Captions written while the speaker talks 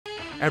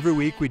Every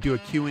week we do a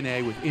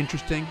Q&A with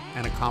interesting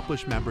and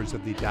accomplished members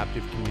of the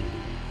adaptive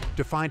community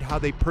to find how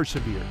they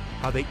persevered,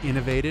 how they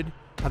innovated,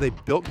 how they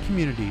built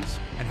communities,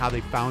 and how they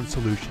found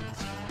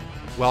solutions.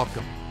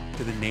 Welcome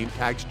to the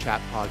Nametags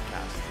Chat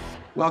Podcast.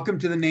 Welcome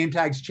to the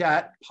Nametags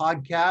Chat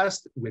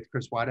Podcast with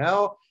Chris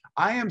Waddell.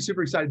 I am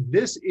super excited.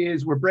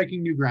 We're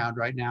breaking new ground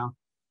right now.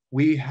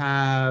 We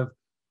have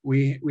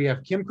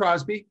Kim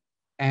Crosby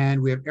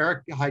and we have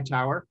Erik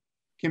Hightower.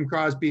 Kim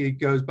Crosby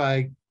goes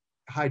by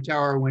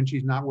Hightower when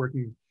she's not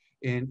working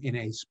in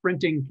a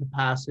sprinting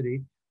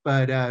capacity.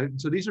 But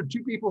so these are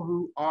two people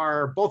who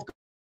are both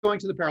going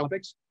to the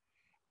Paralympics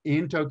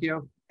in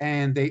Tokyo,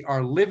 and they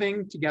are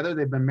living together.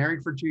 They've been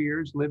married for 2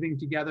 years, living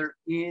together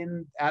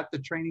at the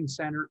training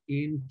center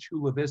in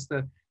Chula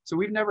Vista. So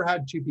we've never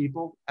had two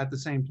people at the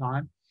same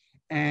time,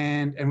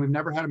 and we've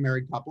never had a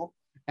married couple.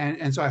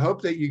 And so I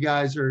hope that you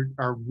guys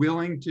are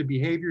willing to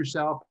behave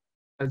yourself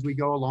as we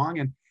go along.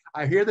 And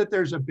I hear that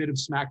there's a bit of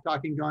smack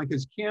talking going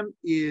because Kim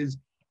is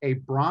a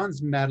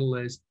bronze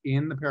medalist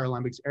in the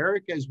Paralympics.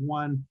 Erik has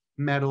won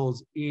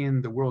medals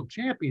in the World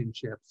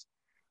Championships,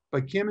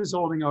 but Kim is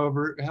holding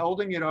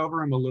it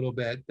over him a little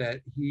bit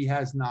that he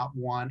has not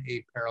won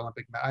a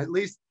Paralympic medal. At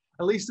least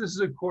this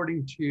is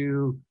according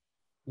to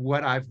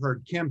what I've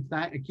heard. Kim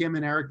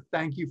and Erik,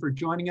 thank you for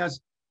joining us.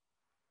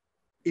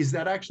 Is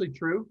that actually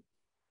true?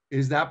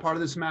 Is that part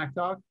of the smack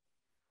talk?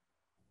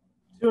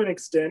 To an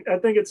extent. I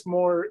think it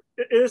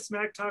is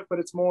smack talk, but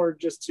it's more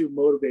just to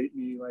motivate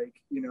me. Like,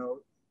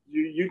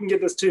 you can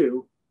get this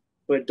too,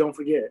 but don't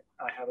forget,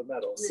 I have a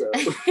medal. So,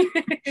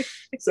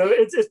 so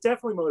it's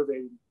definitely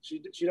motivating.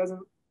 She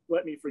doesn't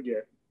let me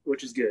forget,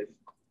 which is good.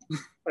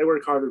 I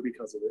work harder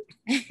because of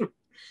it.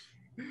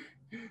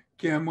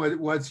 Kim,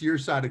 what's your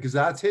side of it? Because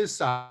that's his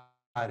side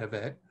of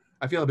it.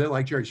 I feel a bit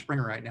like Jerry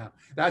Springer right now.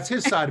 That's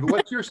his side of it.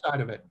 What's your side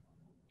of it?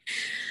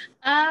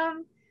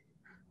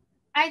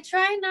 I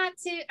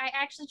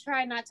actually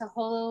try not to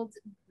hold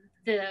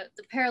the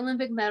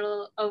Paralympic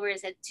medal over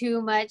his head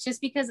too much,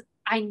 just because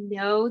I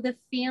know the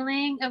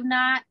feeling of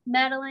not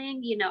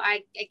medaling.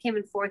 I came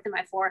in fourth in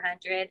my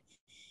 400.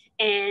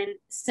 And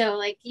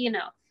so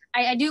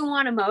I do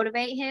want to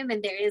motivate him,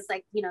 and there is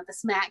the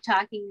smack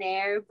talking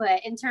there,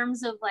 but in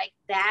terms of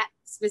that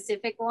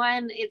specific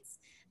one,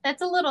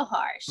 that's a little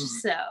harsh.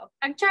 Mm-hmm. So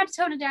I tried to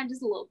tone it down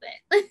just a little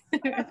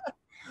bit.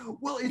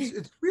 Well,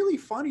 it's really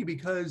funny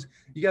because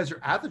you guys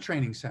are at the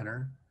training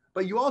center,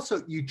 but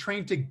you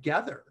train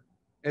together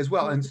as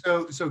well. And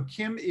so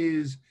Kim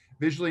is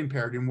visually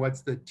impaired in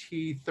what's the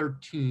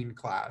T13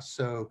 class.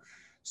 So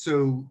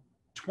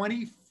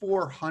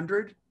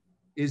 2400,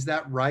 is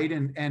that right?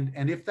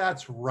 And if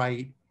that's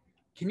right,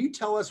 can you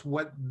tell us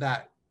what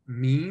that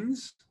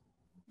means?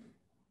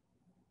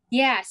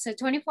 Yeah, so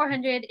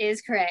 2400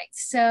 is correct.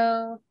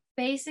 So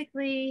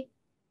basically,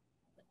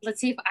 let's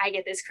see if I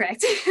get this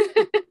correct.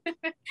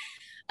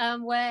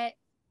 What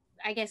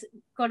I guess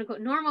quote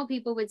unquote normal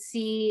people would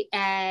see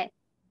at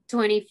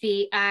 20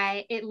 feet,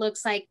 it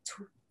looks like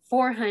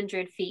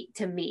 400 feet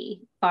to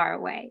me far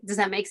away. Does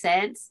that make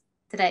sense?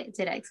 Did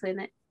I explain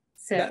that?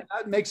 So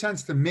that makes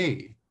sense to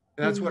me.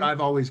 That's what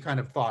I've always kind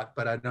of thought,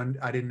 but I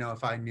didn't know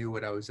if I knew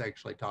what I was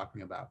actually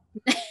talking about.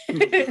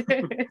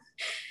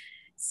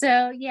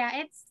 So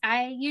yeah,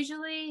 I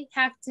usually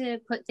have to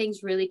put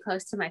things really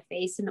close to my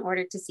face in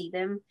order to see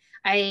them.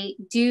 I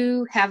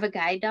do have a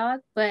guide dog,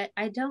 but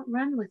I don't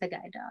run with a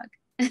guide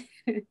dog.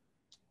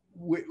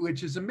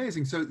 Which is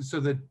amazing. So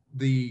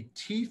the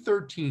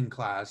T13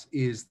 class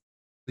is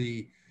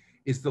the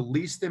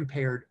least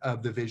impaired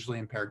of the visually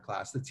impaired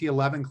class. The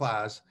T11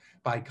 class,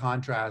 by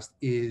contrast,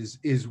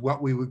 is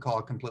what we would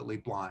call completely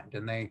blind,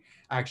 and they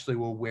actually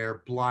will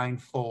wear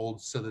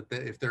blindfolds so that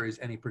if there is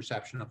any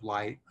perception of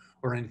light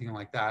or anything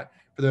like that.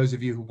 For those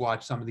of you who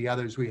watched some of the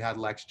others, we had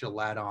Lex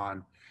Gillette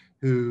on,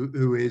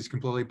 who is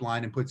completely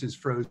blind and puts his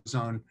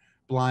Frozone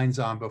blinds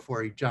on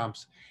before he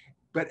jumps.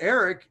 But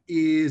Erik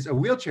is a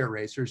wheelchair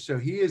racer, so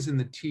he is in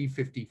the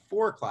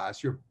T54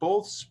 class. You're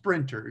both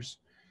sprinters,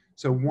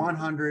 so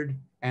 100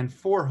 and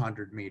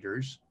 400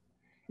 meters.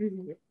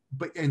 Mm-hmm.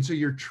 And so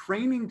you're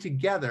training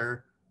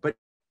together, but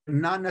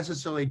not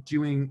necessarily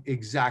doing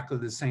exactly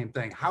the same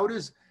thing. How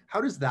does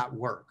that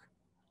work?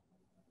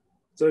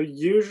 So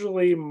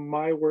usually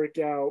my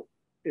workout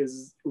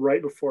is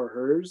right before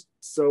hers.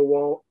 So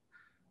while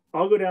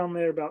I'll go down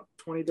there about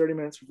 20, 30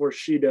 minutes before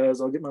she does,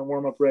 I'll get my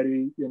warm up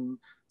ready. And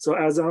so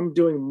as I'm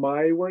doing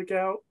my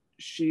workout,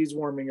 she's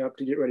warming up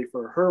to get ready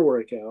for her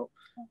workout.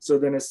 So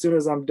then as soon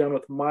as I'm done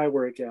with my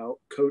workout,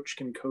 coach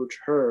can coach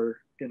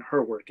her in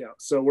her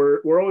workout. So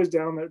we're always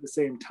down there at the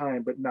same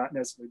time, but not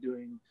necessarily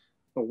doing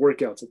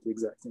workouts at the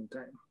exact same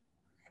time.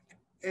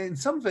 And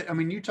some of it,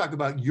 you talk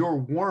about your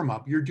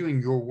warm-up, you're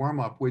doing your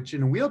warm-up, which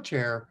in a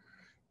wheelchair,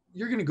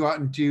 you're going to go out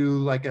and do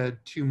like a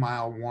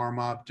 2-mile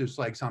warm-up, just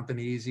like something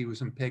easy with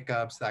some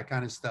pickups, that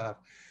kind of stuff.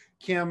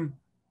 Kim,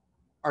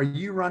 are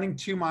you running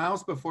 2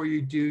 miles before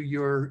you do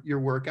your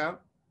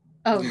workout?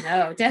 Oh,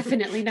 no,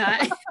 definitely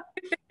not.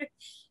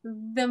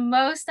 The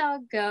most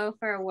I'll go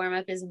for a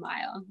warm-up is a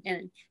mile.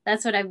 And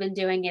that's what I've been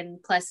doing.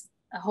 And plus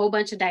a whole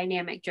bunch of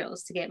dynamic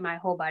drills to get my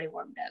whole body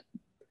warmed up.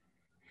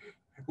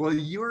 Well,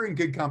 you were in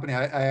good company.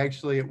 I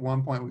actually at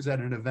one point was at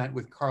an event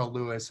with Carl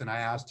Lewis, and I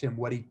asked him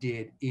what he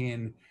did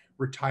in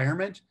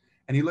retirement.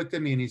 And he looked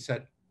at me and he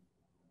said,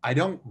 I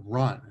don't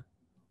run.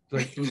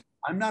 Like,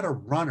 I'm not a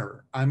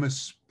runner. I'm a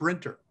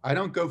sprinter. I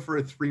don't go for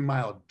a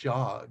 3-mile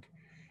jog.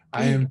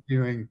 I am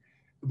doing,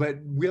 but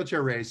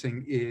wheelchair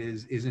racing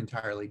is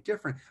entirely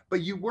different.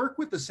 But you work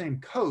with the same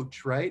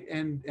coach, right?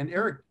 And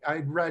Erik, I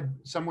read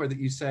somewhere that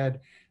you said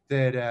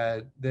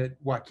that that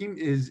Joaquim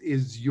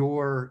is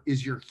your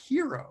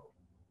hero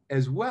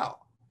as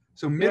well.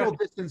 So middle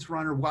distance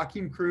runner,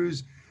 Joaquim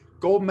Cruz,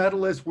 gold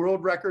medalist,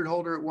 world record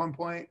holder at one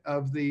point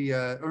of the,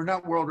 or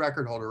not world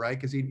record holder, right?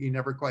 Because he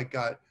never quite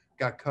got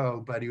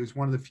co, but he was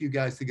one of the few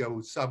guys to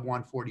go sub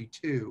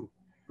 142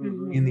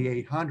 in the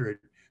 800.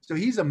 So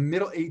he's a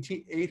middle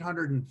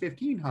 800 and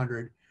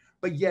 1500,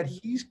 but yet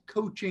he's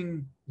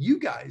coaching you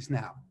guys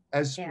now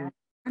as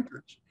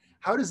sprinters.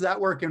 How does that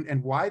work,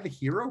 and why the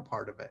hero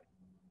part of it?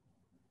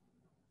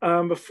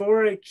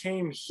 Before I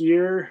came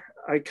here,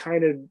 I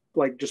kind of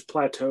like just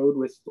plateaued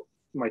with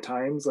my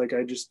times. Like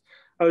I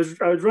was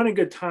running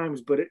good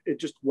times, but it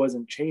just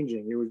wasn't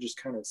changing. It was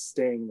just kind of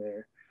staying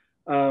there.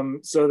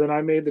 So then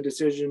I made the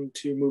decision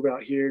to move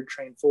out here,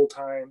 train full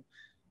time,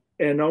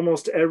 and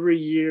almost every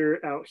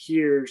year out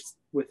here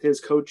with his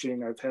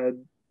coaching, I've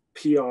had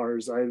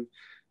PRs.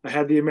 I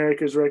had the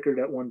America's record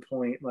at one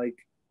point. Like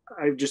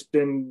I've just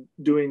been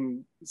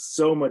doing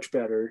so much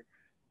better,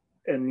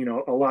 and you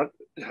know, a lot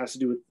has to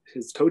do with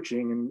his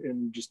coaching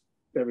and just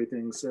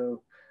everything.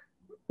 So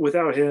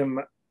without him,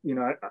 you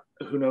know,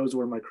 who knows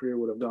where my career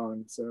would have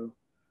gone. So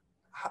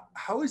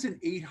how is an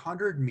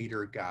 800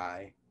 meter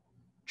guy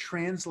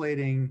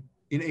translating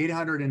in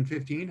 800 and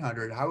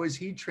 1500? How is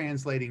he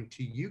translating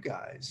to you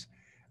guys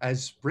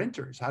as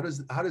sprinters? How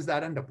does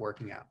that end up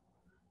working out?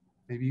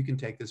 Maybe you can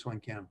take this one,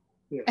 Kim.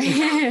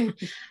 Yeah.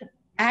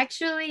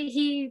 Actually,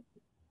 he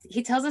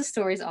tells us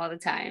stories all the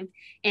time,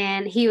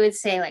 and he would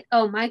say like,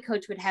 oh, my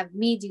coach would have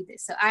me do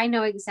this, so I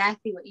know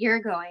exactly what you're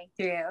going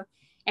through.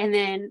 And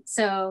then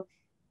so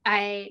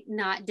I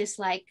not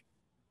dislike.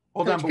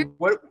 Hold on, but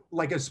what,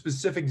 like a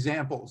specific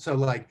example? So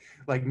like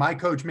my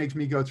coach makes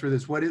me go through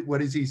this. What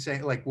is he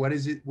saying? Like, what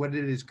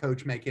did his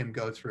coach make him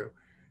go through?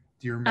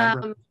 Do you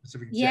remember a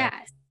specific example? Yeah.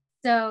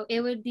 So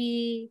it would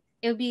be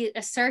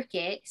a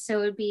circuit.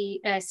 So it would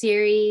be a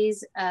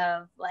series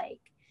of like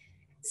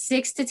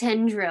 6 to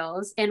 10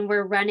 drills, and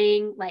we're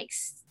running like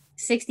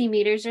 60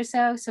 meters or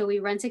so. So we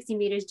run 60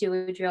 meters, do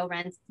a drill,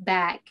 run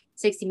back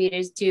 60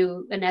 meters,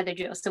 do another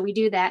drill. So we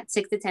do that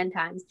 6 to 10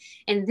 times.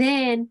 And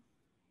then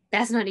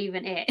that's not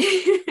even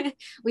it.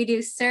 We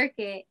do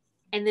circuit.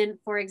 And then,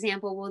 for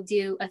example, we'll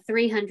do a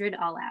 300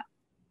 all out.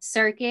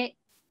 Circuit,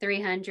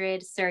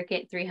 300,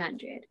 circuit,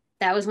 300.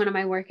 That was one of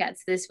my workouts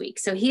this week.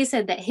 So he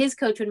said that his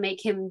coach would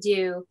make him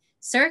do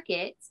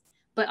circuits,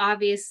 but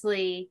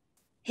obviously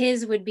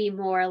his would be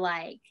more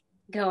like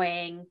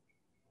going,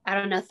 I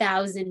don't know,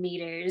 1,000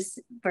 meters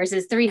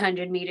versus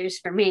 300 meters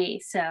for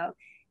me. So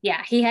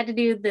yeah, he had to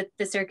do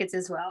the circuits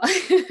as well.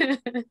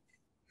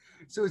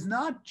 So it's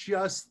not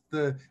just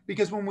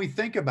because when we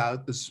think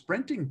about the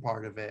sprinting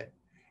part of it,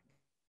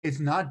 it's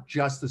not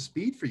just the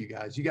speed for you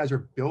guys. You guys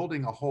are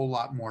building a whole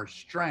lot more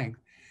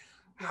strength.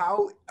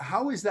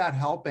 How is that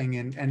helping?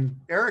 And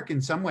Erik,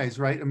 in some ways,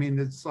 right? I mean,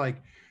 it's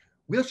like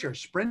wheelchair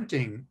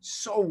sprinting,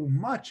 so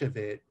much of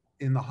it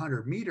in the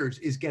 100 meters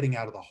is getting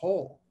out of the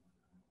hole.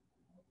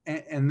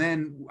 And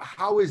then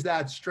how is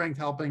that strength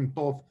helping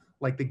both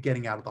like the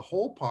getting out of the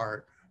hole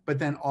part, but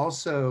then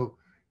also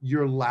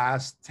your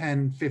last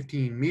 10,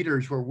 15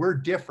 meters where we're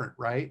different,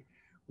 right?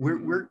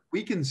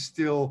 We can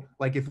still,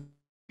 like, if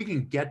we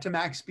can get to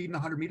max speed in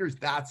 100 meters,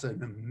 that's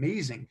an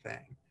amazing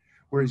thing.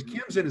 Whereas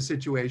Kim's in a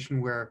situation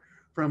where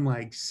from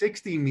like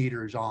 60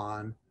 meters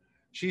on,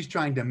 she's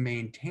trying to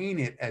maintain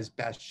it as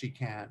best she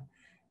can.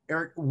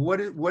 Erik,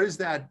 what is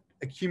that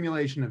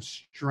accumulation of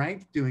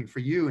strength doing for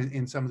you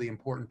in some of the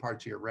important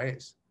parts of your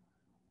race?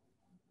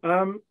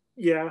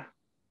 Yeah,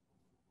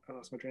 I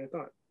lost my train of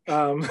thought.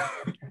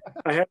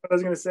 I had what I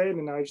was going to say,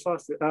 and then I just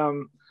lost it.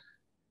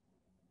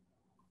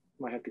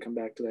 Might have to come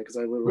back to that because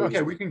I literally.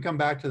 Okay, we can come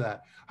back to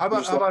that. How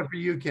about for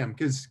you, Kim?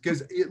 Because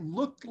it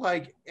looked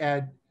like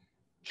at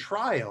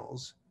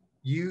trials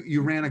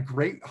you ran a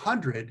great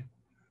 100,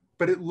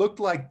 but it looked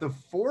like the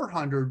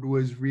 400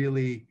 was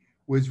really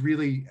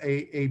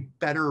a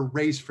better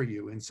race for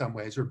you in some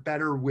ways, or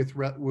better with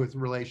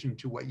relation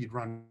to what you'd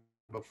run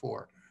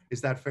before. Is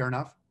that fair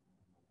enough?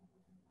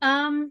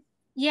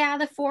 Yeah,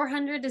 the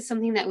 400 is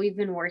something that we've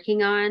been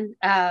working on.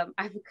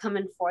 I've come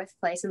in 4th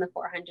place in the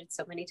 400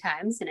 so many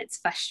times, and it's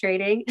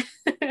frustrating.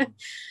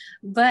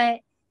 But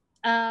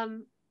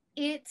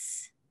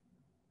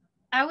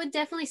I would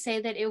definitely say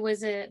that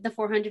the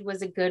 400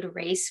 was a good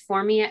race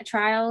for me at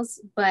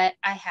trials, but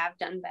I have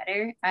done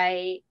better.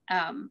 I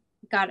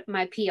got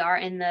my PR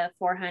in the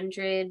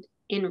 400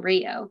 in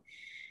Rio.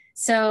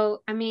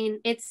 So, I mean,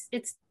 it's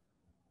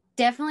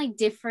definitely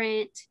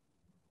different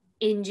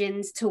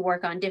engines to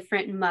work on,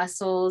 different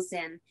muscles,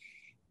 and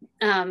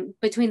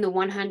between the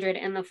 100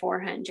 and the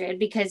 400,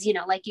 because, you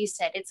know, like you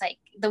said, it's like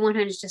the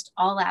 100 is just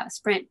all out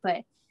sprint,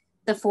 but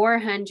the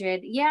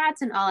 400, yeah,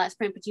 it's an all out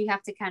sprint, but you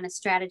have to kind of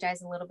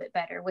strategize a little bit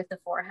better with the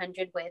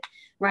 400, with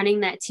running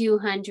that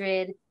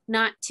 200,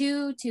 not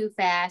too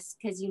fast,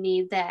 because you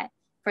need that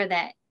for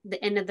that,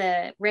 the end of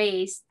the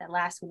race, the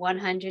last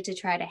 100, to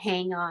try to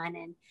hang on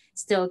and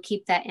still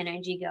keep that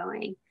energy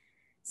going.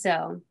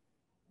 So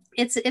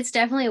it's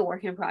definitely a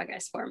work in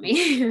progress for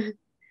me.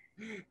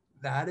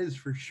 That is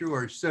for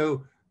sure.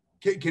 So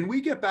can we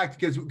get back,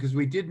 because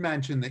we did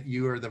mention that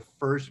you are the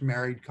first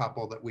married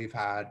couple that we've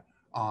had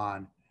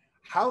on.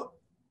 How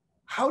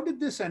did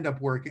this end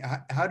up working?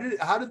 How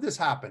did this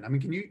happen? I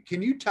mean,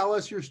 can you tell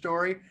us your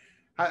story?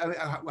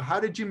 How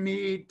did you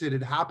meet? Did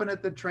it happen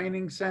at the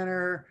training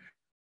center?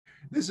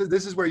 This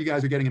is where you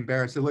guys are getting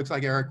embarrassed. It looks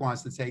like Erik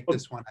wants to take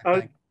this one, I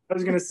think. I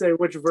was going to say,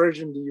 which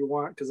version do you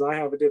want? Because I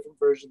have a different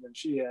version than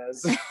she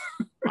has.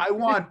 I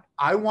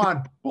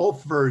want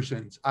both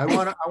versions. I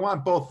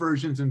want both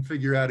versions and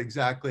figure out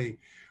exactly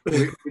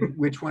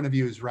which one of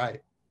you is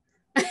right.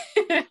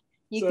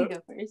 You can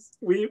go first.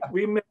 We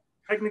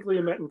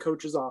technically met in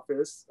coach's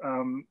office.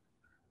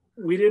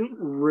 We didn't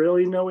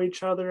really know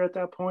each other at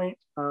that point.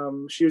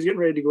 She was getting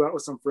ready to go out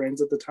with some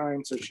friends at the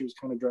time, so she was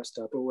kind of dressed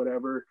up or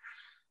whatever.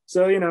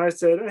 So, you know, I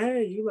said,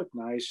 "Hey, you look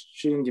nice."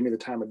 She didn't give me the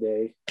time of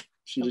day.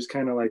 She just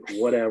kind of like,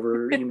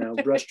 whatever, you know,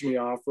 brushed me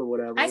off or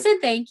whatever. I said,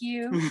 "Thank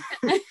you."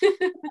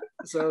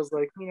 So I was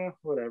like,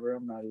 whatever.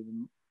 I'm not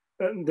even.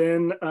 And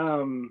then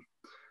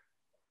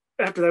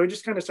after that, we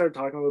just kind of started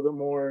talking a little bit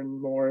more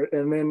and more.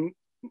 And then,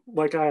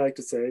 like I like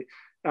to say,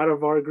 out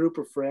of our group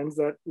of friends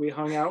that we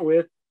hung out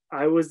with,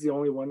 I was the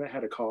only one that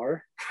had a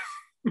car.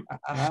 Okay.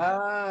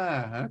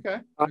 I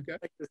like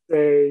to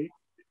say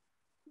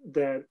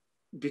that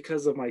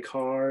because of my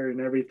car and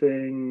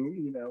everything,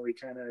 you know, we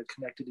kind of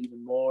connected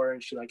even more,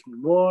 and she liked me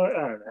more.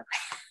 I don't know.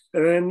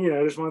 And then, you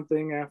know, just one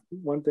thing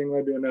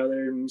led to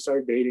another, and we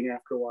started dating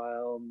after a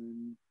while,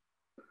 and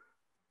then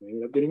we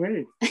ended up getting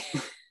married.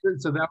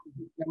 So that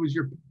was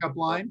your pickup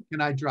line?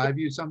 Can I drive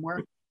you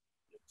somewhere?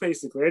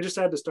 Basically, I just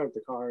had to start the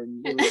car,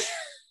 and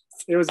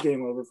it was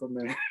game over from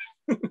there.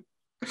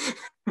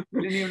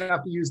 You didn't even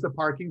have to use the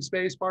parking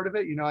space part of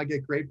it. You know, I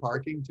get great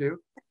parking too.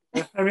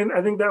 I mean,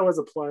 I think that was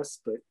a plus,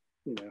 but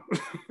you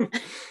know,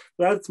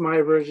 that's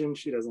my version.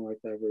 She doesn't like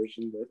that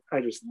version, but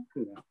I just,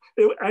 you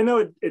know, I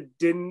know it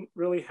didn't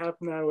really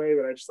happen that way,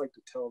 but I just like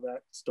to tell that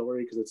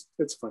story because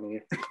it's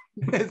funny.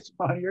 It's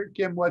funnier.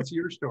 Kim, what's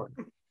your story?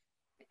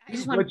 I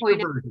just want to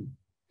point out,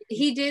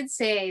 he did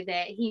say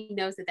that he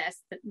knows that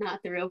that's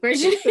not the real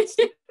version.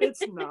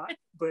 It's not,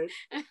 but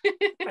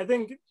I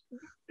think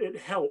it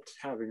helped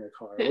having a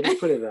car. We'll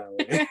just put it that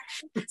way.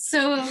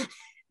 So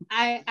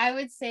I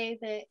would say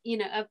that, you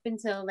know, up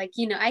until, like,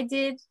 you know, I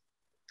did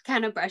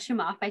kind of brush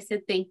him off. I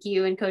said thank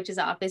you in coach's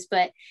office,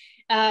 but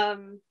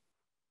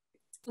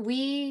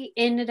we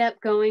ended up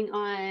going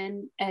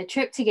on a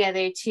trip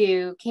together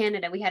to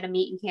Canada. We had a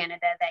meet in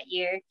Canada that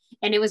year,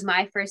 and it was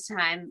my first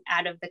time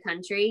out of the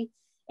country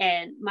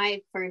and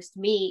my first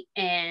meet.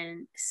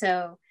 And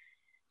so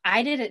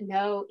I didn't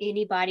know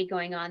anybody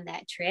going on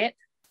that trip,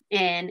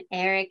 and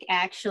Erik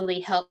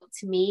actually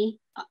helped me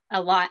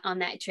a lot on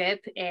that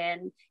trip,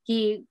 and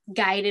he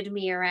guided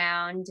me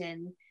around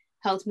and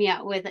helped me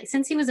out with, like,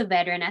 since he was a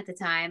veteran at the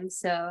time.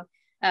 So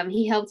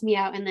he helped me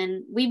out, and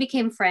then we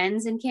became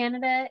friends in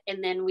Canada,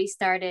 and then we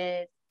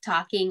started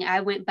talking. I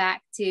went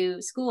back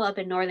to school up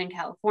in Northern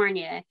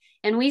California,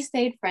 and we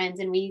stayed friends,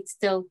 and we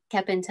still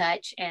kept in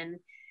touch. And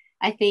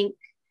I think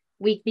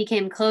we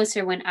became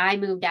closer when I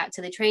moved out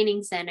to the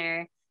training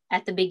center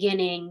at the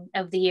beginning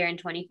of the year in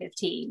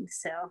 2015.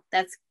 So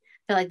I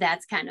feel like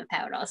that's kind of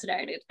how it all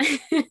started.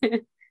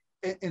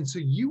 And so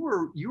you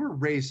were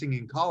racing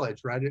in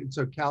college, right?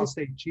 So Cal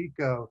State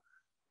Chico,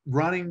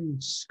 running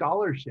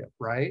scholarship,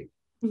 right?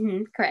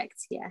 Mm-hmm,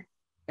 correct. Yeah.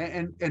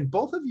 And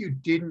both of you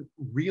didn't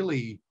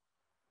really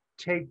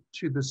take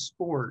to the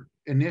sport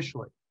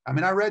initially. I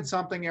mean, I read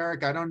something,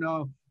 Erik, I don't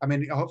know. I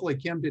mean, hopefully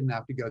Kim didn't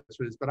have to go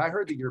through this, but I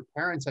heard that your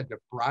parents had to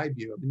bribe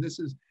you. I mean, this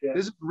is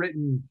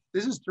written,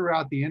 this is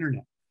throughout the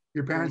internet.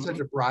 Your parents had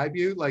to bribe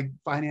you, like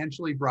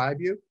financially bribe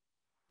you?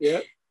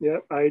 Yeah.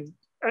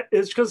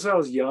 It's because I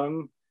was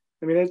young.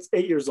 I mean, it's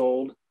 8 years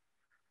old.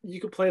 You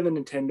could play the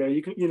Nintendo.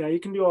 You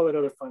can do all that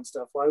other fun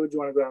stuff. Why would you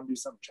want to go out and do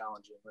something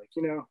challenging? Like,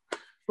 you know,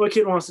 what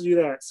kid wants to do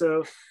that?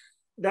 So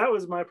that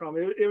was my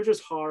problem. It was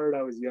just hard.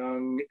 I was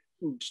young,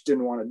 just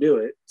didn't want to do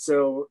it.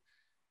 So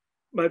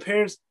my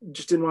parents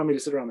just didn't want me to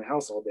sit around the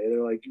house all day.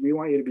 They're like, we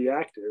want you to be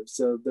active.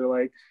 So they're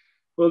like,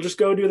 well, just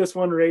go do this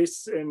one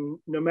race, and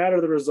no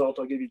matter the result,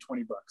 I'll give you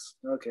 $20.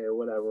 Okay,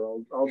 whatever.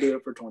 I'll do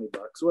it for $20,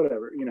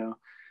 whatever, you know.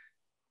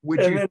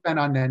 Which you spent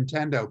on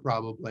Nintendo,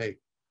 probably.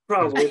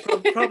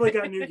 Probably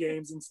got new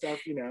games and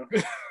stuff, you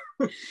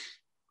know.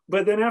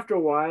 But then after a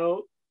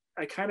while,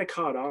 I kind of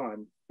caught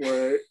on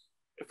where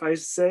if I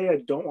say I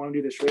don't want to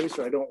do this race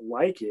or I don't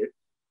like it,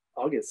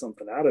 I'll get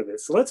something out of it.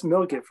 So let's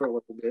milk it for a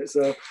little bit.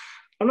 So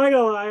I'm not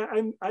gonna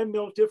lie, I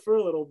milked it for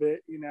a little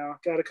bit, you know,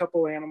 got a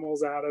couple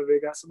animals out of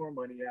it, got some more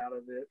money out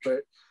of it.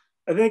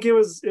 But I think it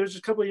was just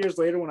a couple of years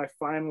later when I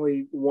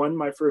finally won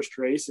my first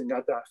race and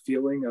got that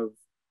feeling of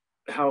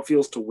how it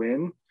feels to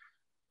win.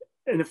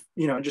 And if,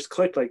 it just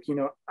clicked, like,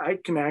 I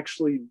can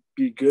actually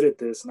be good at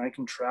this, and I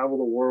can travel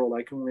the world.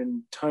 I can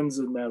win tons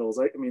of medals.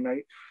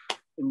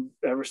 And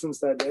ever since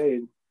that day,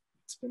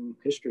 it's been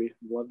history.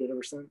 I've loved it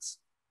ever since.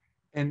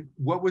 And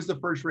what was the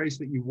first race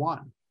that you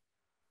won?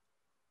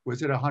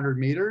 Was it 100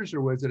 meters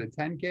or was it a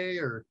 10K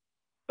or?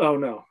 Oh,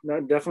 no,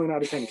 definitely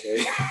not a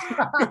 10K.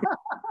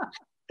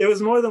 It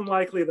was more than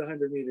likely the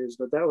 100 meters,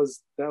 but that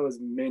was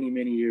many,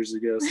 many years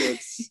ago. So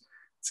it's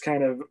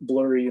kind of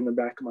blurry in the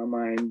back of my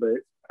mind, but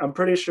I'm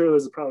pretty sure it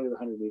was probably the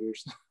 100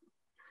 meters.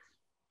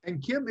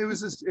 And Kim, it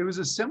was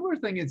a similar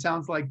thing, it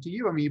sounds like, to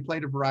you. I mean, you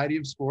played a variety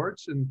of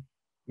sports and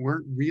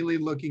weren't really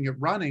looking at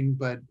running,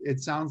 but it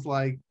sounds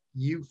like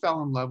you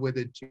fell in love with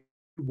it too.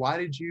 Why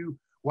did you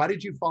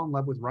fall in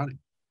love with running?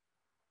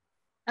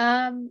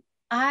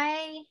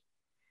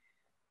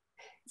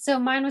 So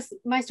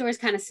my story is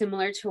kind of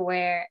similar to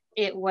where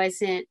it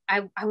wasn't,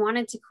 I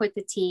wanted to quit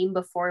the team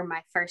before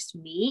my first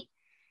meet.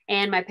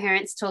 And my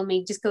parents told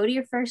me, just go to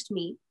your first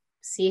meet,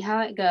 see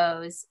how it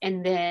goes,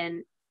 and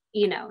then,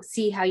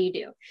 see how you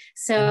do.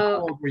 So and how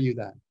old were you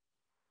then?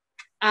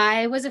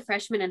 I was a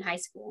freshman in high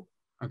school.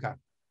 Okay.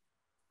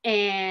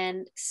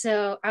 And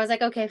so I was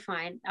like, okay,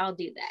 fine, I'll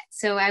do that.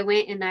 So I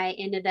went and I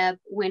ended up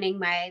winning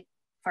my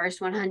first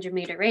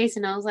 100-meter race.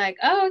 And I was like,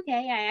 oh,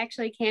 okay, I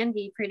actually can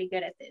be pretty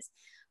good at this.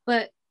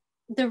 But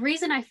the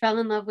reason I fell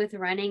in love with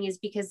running is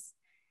because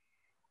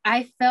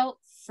I felt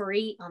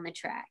free on the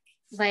track.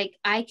 Like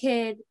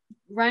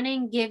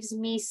running gives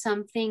me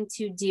something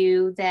to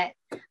do that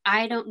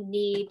I don't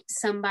need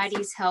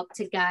somebody's help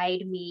to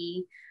guide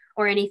me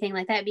or anything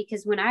like that.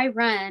 Because when I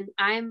run,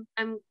 I'm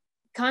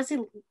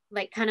constantly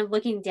like kind of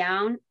looking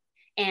down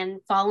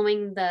and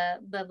following the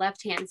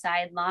left-hand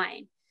side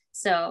line.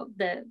 So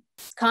the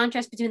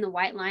contrast between the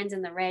white lines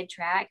and the red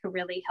track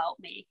really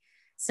helped me.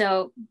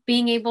 So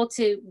being able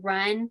to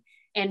run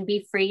and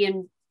be free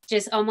and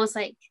just almost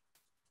like,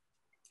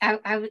 I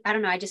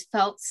don't know, I just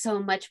felt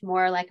so much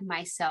more like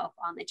myself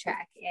on the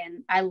track.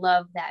 And I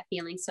love that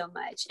feeling so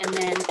much. And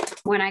then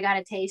when I got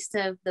a taste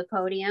of the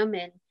podium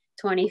in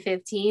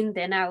 2015,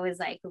 then I was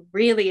like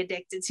really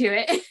addicted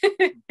to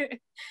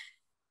it.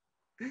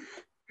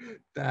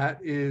 That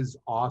is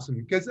awesome,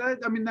 because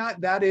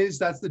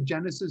that's the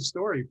genesis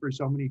story for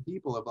so many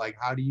people of like,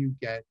 how do you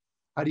get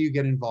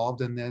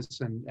involved in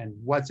this, and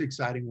what's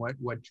exciting,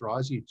 what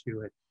draws you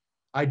to it.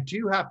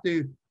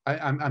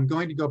 I'm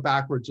going to go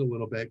backwards a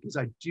little bit, because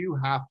I do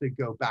have to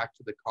go back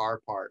to the car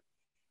part,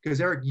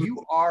 because Erik,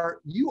 you are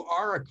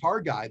a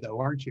car guy though,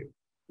 aren't you?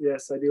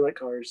 Yes, I do like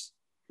cars.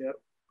 Yep.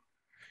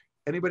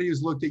 Anybody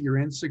who's looked at your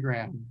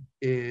Instagram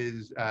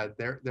is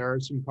there are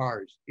some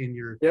cars in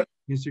your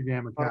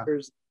Instagram account.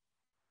 Cars,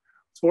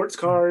 sports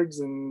cars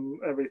and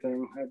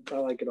everything. I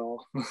like it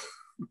all.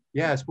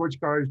 Yeah, sports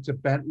cars to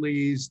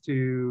Bentleys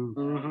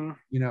to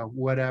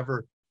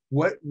whatever.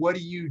 What do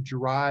you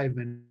drive,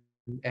 and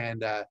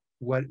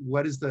what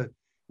does the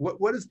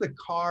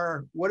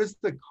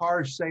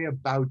car say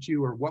about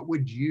you, or what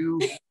would you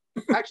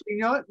actually, you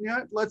know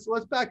what,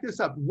 let's back this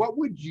up. What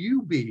would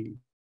you be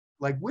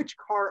like? Which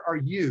car are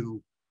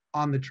you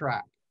on the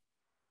track?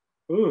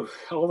 Ooh,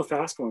 all the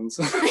fast ones.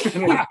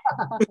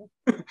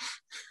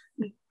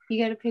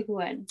 You gotta pick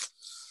one.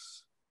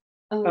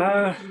 Oh,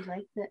 you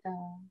like the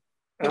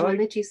one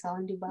that you saw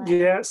in Dubai?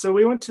 Yeah, so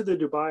we went to the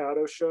Dubai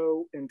Auto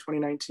Show in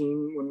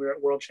 2019 when we were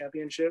at World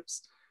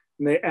Championships,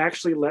 and they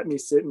actually let me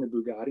sit in the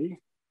Bugatti.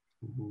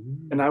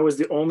 Mm-hmm. And I was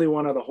the only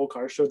one of the whole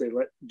car show they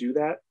let do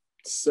that.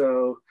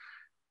 So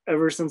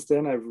ever since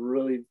then, I've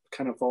really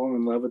kind of fallen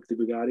in love with the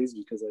Bugattis,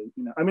 because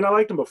I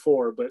liked them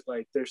before, but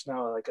like there's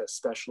now like a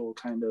special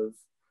kind of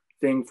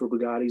thing for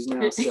Bugattis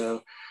now.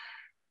 So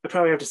I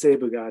probably have to say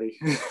Bugatti.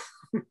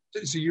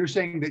 So you're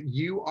saying that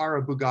you are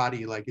a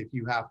Bugatti, like if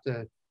you have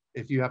to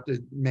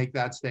make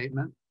that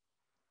statement?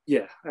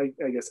 Yeah, I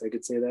guess I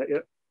could say that.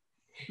 Yep.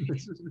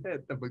 This is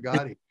it, the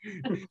Bugatti.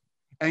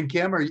 And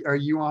Kim, are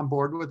you on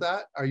board with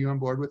that? Are you on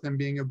board with him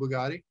being a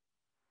Bugatti?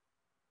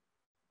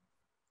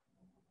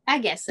 I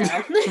guess so.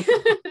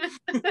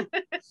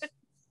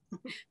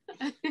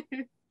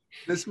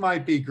 This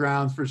might be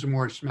grounds for some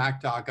more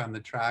smack talk on the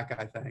track,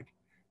 I think.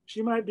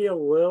 She might be a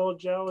little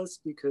jealous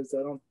because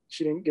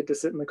she didn't get to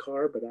sit in the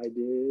car, but I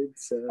did.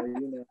 So,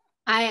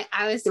 I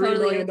was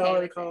totally $3 million okay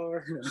with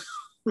car.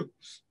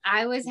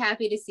 I was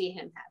happy to see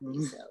him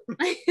happy.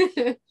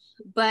 So,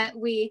 but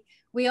we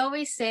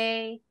always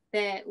say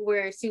that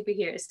we're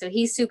superheroes. So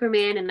he's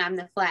Superman and I'm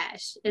the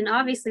Flash, and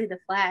obviously the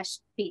Flash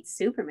beats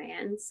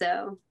Superman.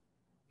 So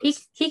he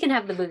can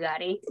have the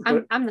Bugatti.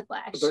 I'm the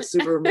Flash. But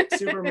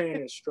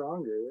Superman is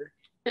stronger.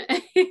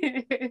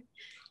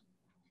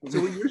 So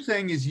what you're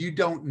saying is you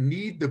don't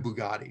need the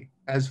Bugatti.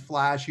 As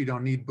Flash, you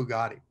don't need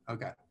Bugatti.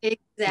 Okay.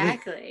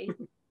 Exactly.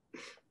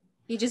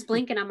 You just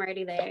blink and I'm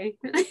already there.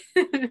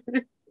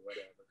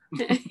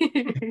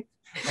 Whatever.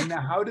 And now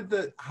how did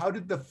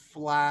the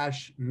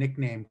Flash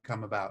nickname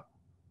come about?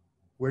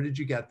 Where did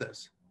you get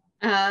this?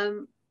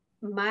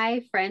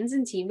 my friends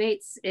and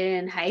teammates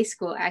in high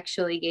school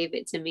actually gave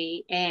it to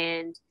me,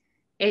 and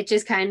it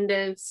just kind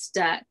of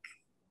stuck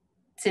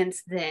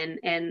since then.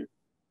 And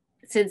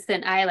since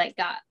then, I like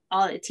got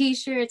all the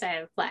t-shirts, I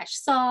have Flash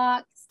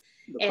socks,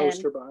 The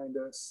poster behind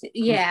us.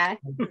 Yeah,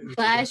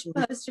 Flash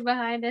poster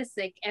behind us,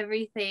 like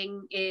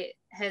everything. It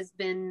has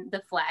been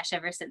the Flash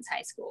ever since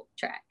high school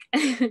track.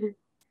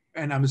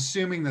 And I'm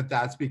assuming that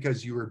that's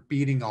because you were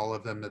beating all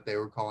of them that they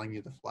were calling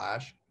you the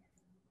Flash.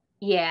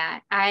 Yeah,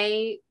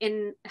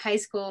 in high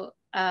school,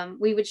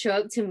 we would show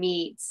up to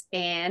meets,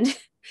 and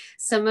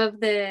some of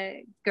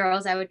the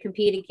girls I would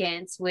compete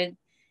against would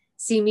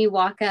see me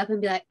walk up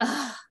and be like,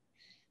 "Oh,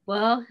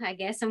 well, I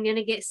guess I'm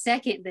gonna get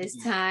second this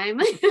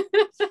time."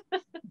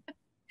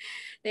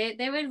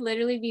 They would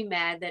literally be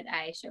mad that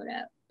I showed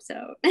up.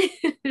 So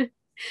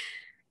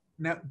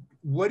now,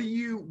 what do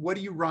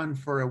you run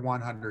for a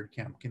 100,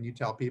 Kim? Can you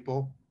tell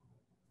people?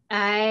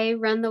 I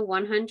run the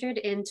 100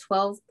 in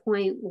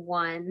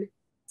 12.1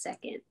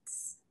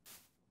 seconds.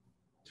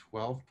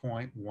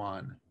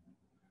 12.1,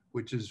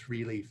 which is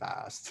really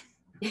fast,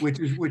 which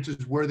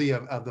is worthy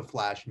of the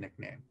Flash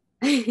nickname.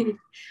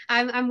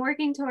 I'm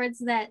working towards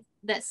that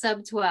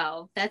sub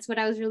 12. That's what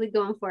I was really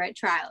going for at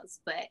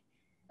trials, but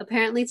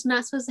apparently it's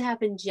not supposed to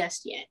happen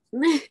just yet.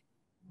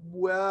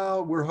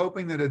 Well, we're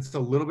hoping that it's a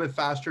little bit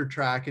faster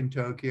track in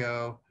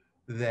Tokyo,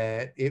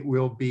 that it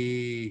will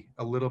be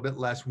a little bit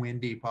less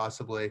windy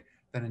possibly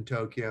than in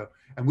Tokyo.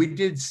 And we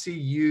did see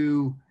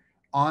you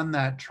on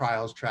that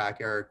trials track,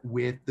 Erik,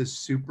 with the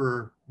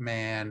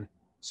Superman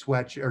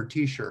sweatshirt or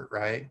t-shirt,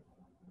 right?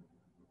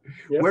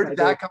 Yep, Where did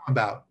that come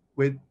about?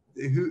 With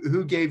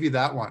who gave you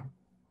that one?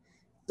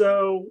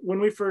 So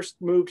when we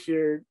first moved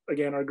here,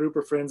 again, our group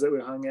of friends that we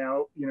hung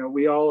out,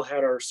 we all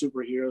had our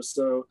superheroes.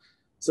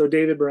 So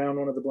David Brown,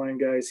 one of the blind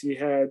guys,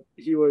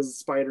 he was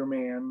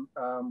Spider-Man.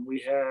 We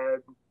had,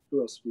 who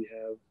else we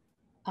have?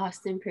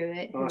 Austin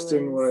Pruitt.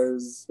 Austin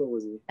was, what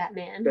was he?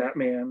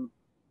 Batman.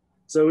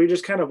 So we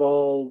just kind of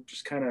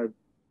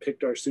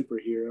picked our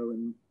superhero,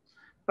 and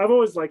I've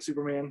always liked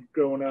Superman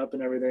growing up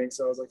and everything.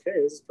 So I was like, hey,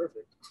 this is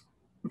perfect.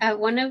 At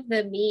one of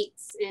the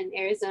meets in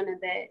Arizona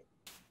that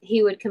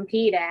he would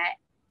compete at,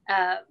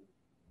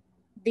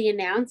 the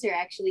announcer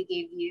actually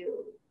gave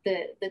you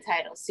the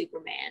title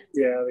Superman.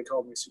 Yeah, they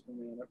called me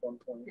Superman at one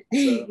point.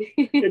 So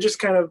it just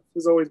kind of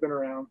has always been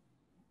around.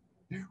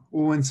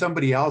 Well, when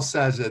somebody else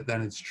says it,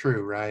 then it's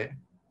true, right?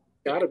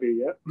 Gotta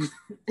be, yeah.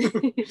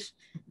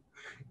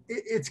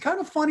 It's kind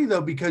of funny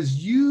though, because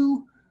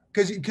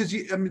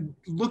I mean,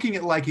 looking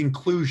at like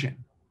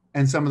inclusion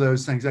and some of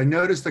those things, I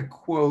noticed a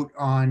quote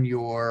on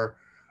your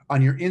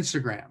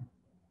Instagram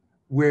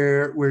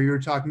where you're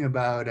talking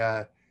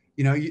about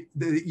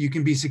you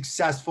can be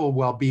successful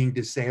while being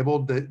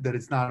disabled, that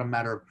it's not a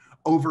matter of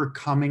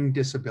overcoming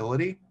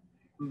disability.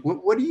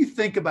 What do you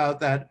think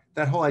about that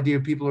whole idea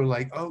of people are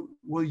like, oh,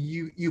 well,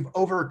 you've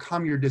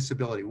overcome your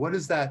disability? What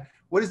does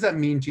that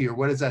mean to you, or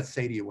what does that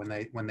say to you when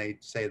they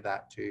say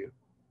that to you?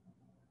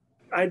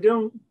 I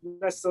don't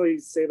necessarily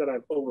say that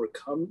I've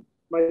overcome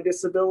my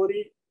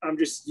disability. I'm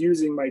just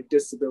using my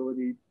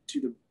disability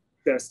to the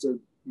best of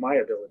my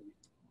ability.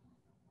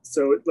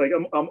 So like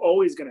I'm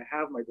always going to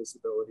have my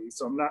disability,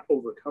 so I'm not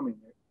overcoming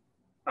it.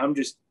 I'm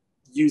just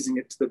using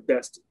it to the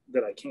best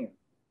that I can.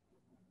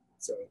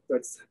 So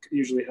that's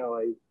usually how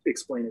I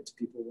explain it to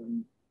people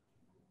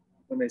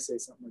when they say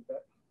something like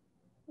that.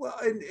 Well,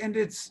 and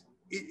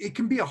it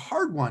can be a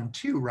hard one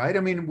too, right? I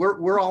mean,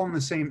 we're all in the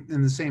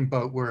same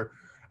boat, where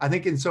I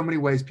think in so many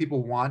ways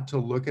people want to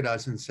look at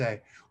us and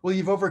say, well,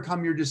 you've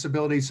overcome your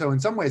disability, so in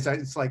some ways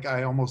it's like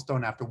I almost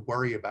don't have to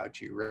worry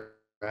about you,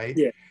 right?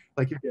 Yeah.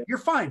 Like you're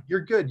fine, you're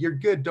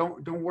good,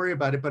 don't worry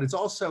about it. But it's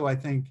also, I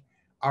think,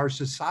 our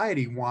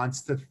society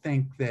wants to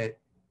think that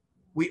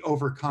we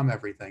overcome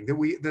everything,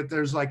 that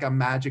there's like a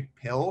magic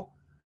pill.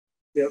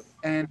 Yep.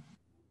 And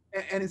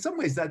in some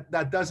ways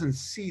that doesn't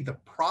see the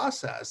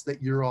process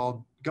that you're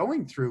all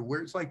going through,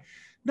 where it's like,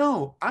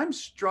 no, I'm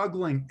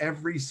struggling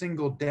every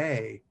single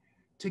day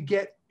to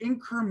get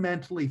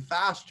incrementally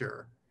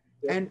faster.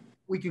 Yep. And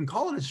we can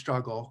call it a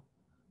struggle,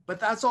 but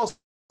that's also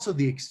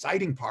the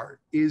exciting part,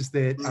 is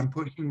that I'm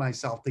pushing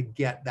myself to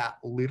get that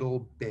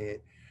little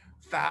bit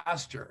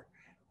faster.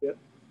 Yep.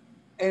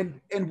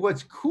 And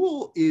what's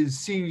cool is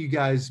seeing you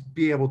guys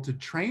be able to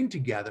train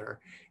together.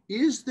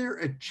 Is there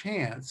a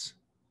chance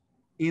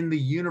in the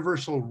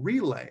universal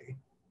relay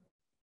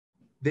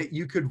that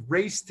you could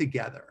race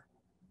together?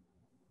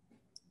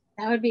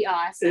 That would be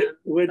awesome. It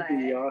would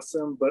be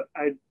awesome, but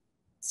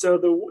so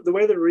the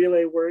way the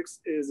relay works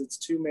is it's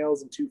 2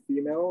 males and 2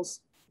 females.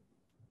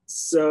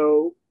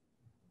 So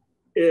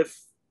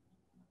if,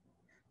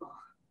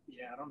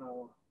 I don't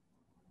know.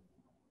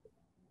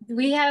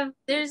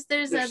 There's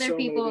other so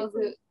people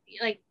who,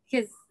 like,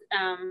 because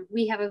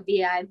we have a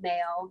VI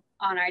male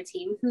on our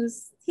team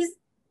he's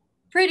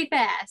pretty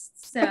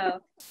fast.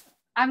 So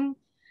I'm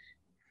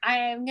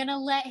gonna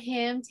let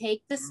him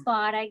take the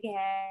spot, I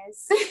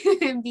guess,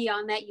 and be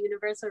on that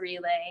universal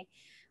relay.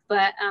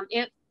 But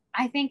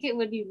I think it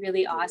would be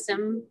really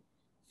awesome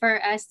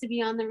for us to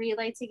be on the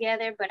relay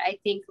together, but I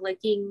think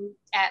looking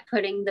at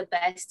putting the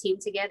best team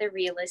together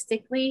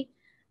realistically,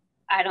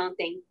 I don't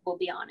think we'll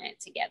be on it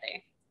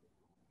together.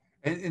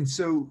 And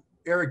so,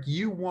 Erik,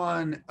 you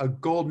won a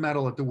gold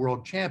medal at the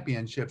World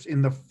Championships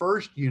in the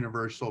first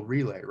universal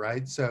relay,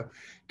 right? So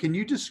can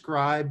you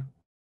describe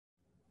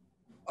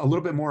a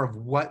little bit more of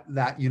what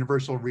that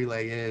universal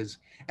relay is,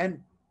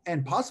 and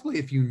possibly,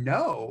 if you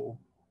know,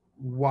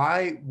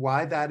 why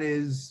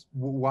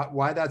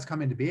that's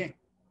come into being?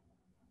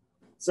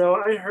 So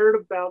I heard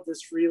about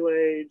this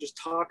relay, just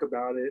talk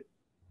about it.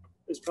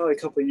 It's probably a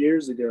couple of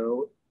years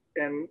ago,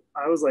 and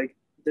I was like,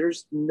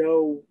 "There's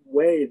no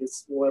way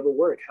this will ever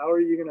work. How are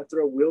you going to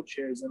throw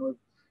wheelchairs in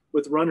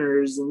with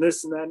runners and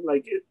this and that?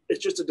 Like,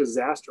 it's just a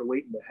disaster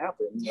waiting to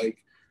happen." Like,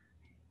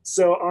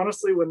 so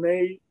honestly, when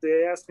they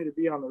asked me to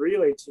be on the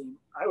relay team,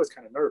 I was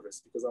kind of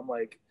nervous because I'm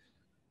like,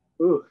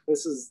 "Ooh,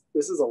 this is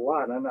a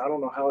lot, and I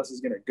don't know how this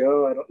is going to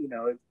go. I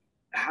don't,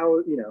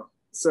 how,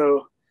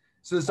 so."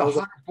 So it's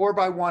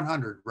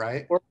 4x100,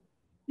 right?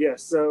 Yeah,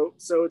 so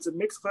it's a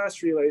mixed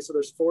class relay. So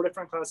there's 4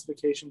 different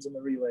classifications in the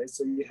relay.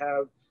 So you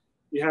have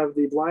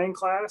the blind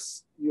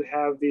class, you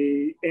have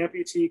the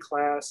amputee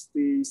class,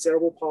 the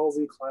cerebral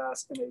palsy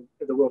class, and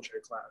the wheelchair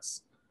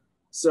class.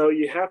 So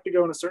you have to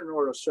go in a certain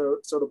order.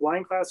 So the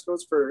blind class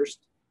goes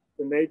first,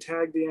 then they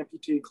tag the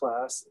amputee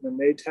class, and then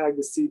they tag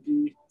the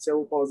CP,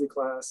 cerebral palsy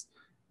class,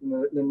 and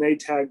then they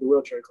tag the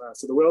wheelchair class.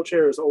 So the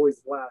wheelchair is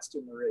always last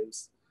in the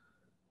race.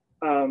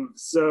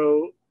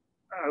 So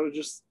I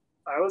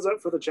was up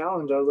for the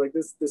challenge. I was like,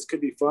 this could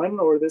be fun,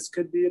 or this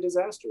could be a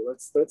disaster.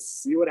 Let's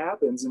see what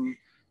happens. And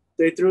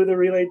they put the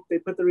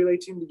relay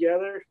team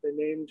together. They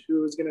named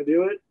who was going to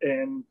do it.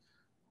 And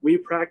we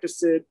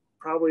practiced it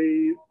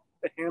probably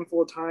a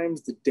handful of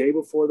times the day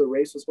before the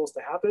race was supposed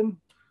to happen.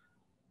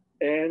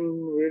 And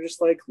we were just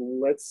like,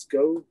 let's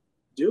go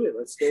do it.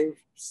 Let's go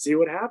see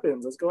what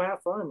happens. Let's go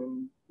have fun.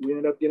 And we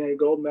ended up getting a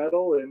gold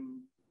medal,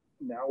 and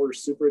now we're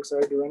super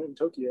excited to run it in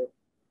Tokyo.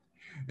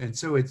 And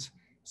so it's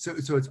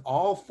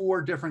all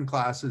 4 different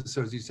classes.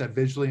 So as you said,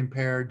 visually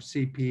impaired,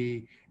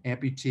 CP,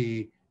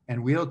 amputee,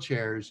 and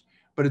wheelchairs,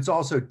 but it's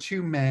also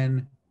 2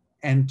 men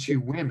and 2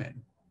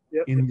 women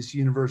in this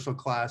universal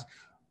class.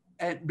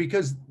 And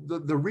because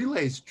the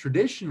relays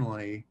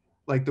traditionally,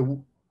 like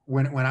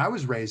when I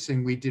was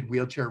racing, we did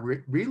wheelchair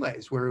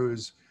relays where it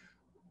was,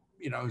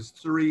 it was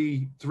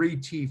three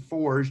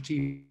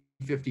T4s,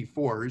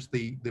 T54s,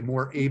 the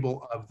more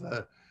able of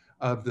the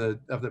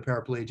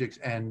paraplegics,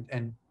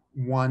 and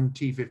 1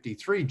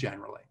 T53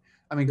 generally.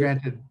 I mean,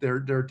 granted,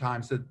 there are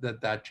times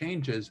that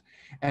changes,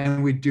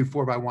 and we do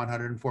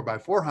 4x100 and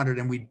 4x400,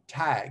 and we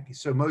tag.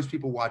 So most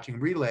people watching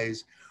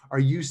relays are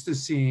used to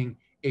seeing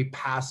a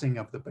passing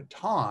of the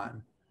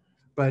baton,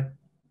 but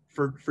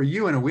for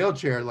you in a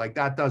wheelchair, like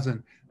that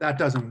doesn't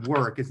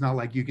work. It's not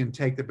like you can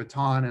take the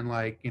baton and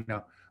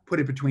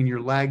put it between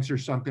your legs or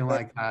something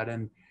like that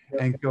and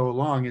go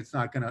along. It's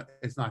not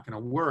gonna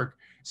work.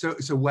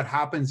 So what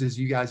happens is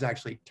you guys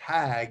actually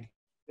tag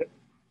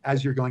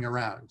as you're going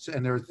around. So,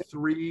 and there are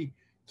three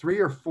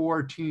or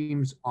 4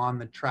 teams on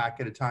the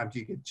track at a time. Do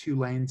you get 2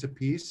 lanes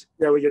apiece?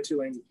 Yeah, we get 2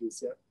 lanes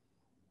apiece. Yeah.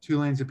 2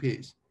 lanes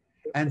apiece.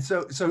 And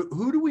so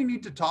who do we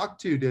need to talk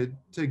to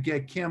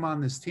get Kim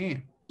on this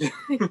team?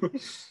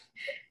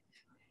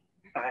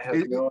 I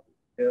have no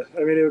idea.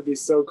 I mean, it would be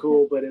so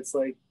cool, but it's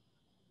like,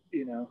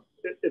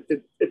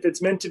 if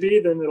it's meant to be,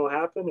 then it'll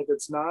happen. If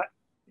it's not,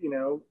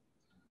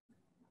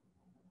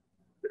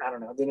 I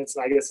don't know, then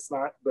I guess it's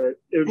not, but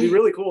it would be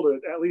really cool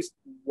to at least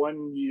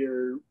 1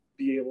 year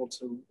be able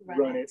to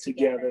run it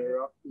together,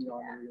 on the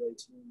relay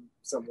team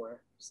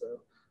somewhere.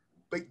 So,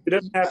 but if it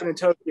doesn't happen in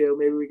Tokyo,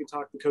 maybe we can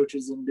talk to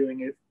coaches in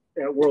doing it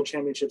at World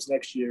Championships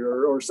next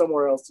year or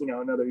somewhere else,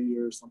 another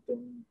year or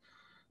something.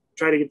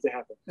 Try to get it to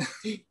happen.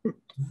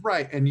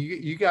 Right. And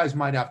you guys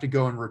might have to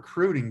go and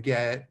recruit and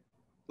get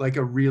like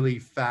a really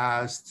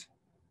fast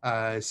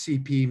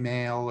CP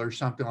male or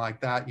something like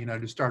that,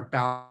 to start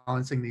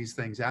balancing these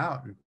things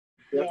out and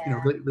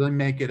really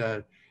make it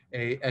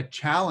a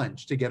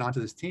challenge to get onto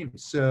this team.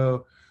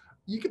 So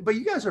but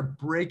you guys are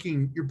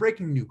breaking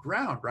new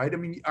ground, right? I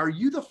mean, are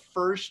you the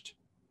first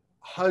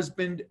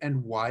husband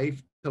and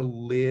wife to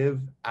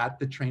live at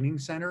the training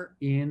center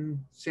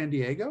in San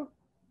Diego?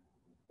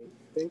 I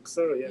think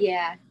so, yeah.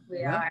 Yeah,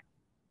 we are.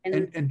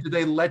 And do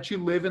they let you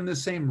live in the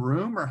same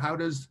room, or how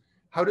does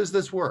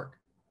this work?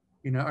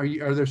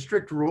 Are there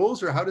strict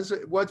rules, or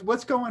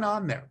what's going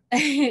on there?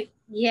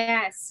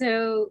 Yeah,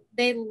 so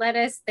they let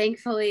us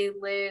thankfully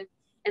live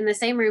in the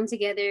same room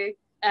together.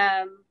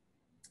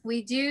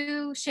 We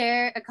do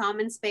share a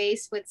common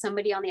space with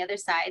somebody on the other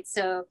side.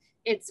 So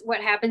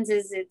what happens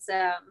is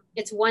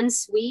it's 1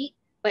 suite,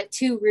 but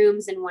 2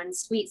 rooms in 1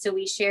 suite. So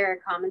we share a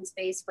common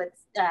space with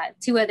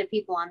 2 other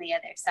people on the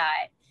other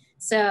side.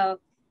 So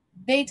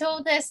they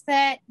told us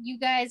that you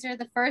guys are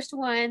the first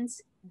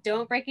ones.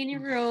 Don't break any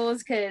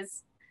rules,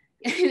 because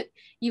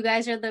you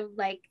guys are the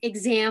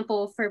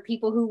example for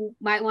people who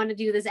might want to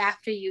do this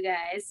after you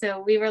guys.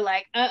 So we were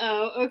like,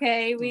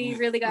 okay, we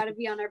really got to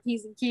be on our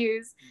P's and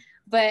Q's.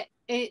 But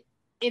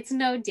it's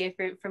no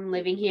different from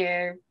living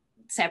here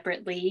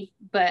separately.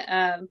 But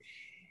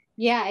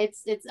yeah,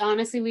 it's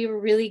honestly, we were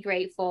really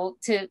grateful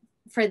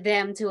for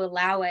them to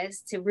allow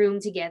us to room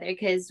together,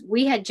 because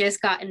we had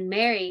just gotten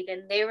married,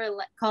 and they were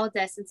called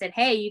us and said,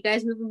 hey, you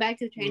guys moving back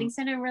to the training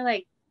center? And we're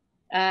like,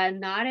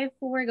 not if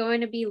we're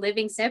going to be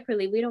living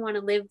separately. We don't want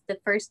to live the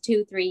first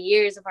 2-3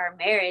 years of our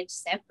marriage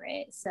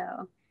separate.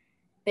 So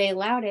they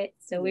allowed it.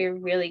 So we were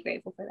really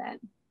grateful for that.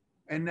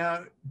 And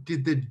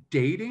did the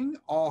dating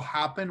all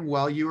happen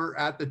while you were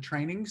at the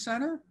training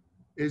center?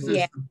 Is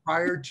this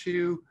prior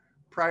to,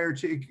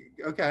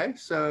 okay.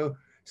 So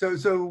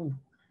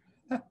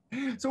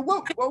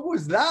what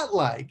was that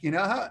like? You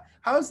know,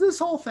 how's this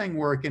whole thing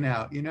working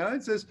out? You know,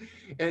 it's just,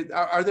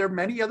 are there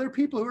many other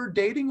people who are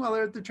dating while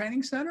they're at the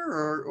training center,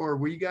 or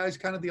were you guys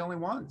kind of the only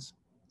ones?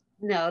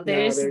 No,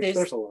 there's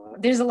a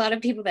lot. There's a lot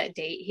of people that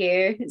date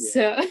here. Yeah.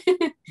 So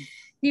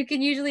you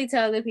can usually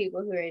tell the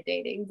people who are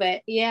dating,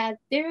 but yeah,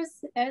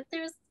 there's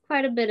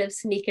quite a bit of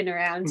sneaking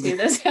around too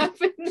that's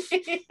happening.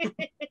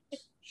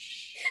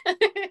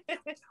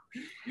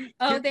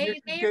 Oh, they're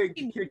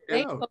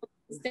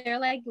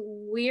like,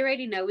 we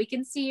already know. We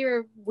can see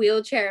your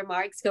wheelchair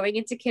marks going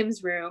into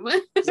Kim's room.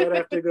 So I'd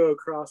have to go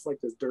across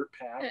like this dirt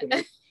path,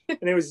 and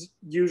it was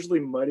usually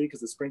muddy because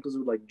the sprinklers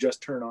would like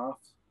just turn off.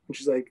 And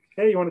she's like,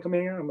 "Hey, you want to come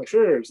in here?" I'm like,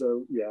 "Sure."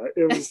 So yeah,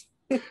 it was,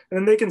 and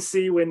then they can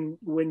see when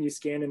you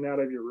scan in and out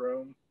of your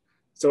room.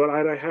 So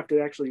I'd have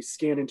to actually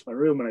scan into my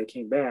room when I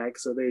came back,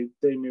 so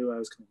they knew I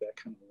was coming back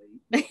kind of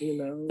late. You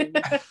know.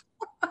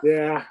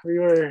 Yeah, we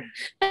were.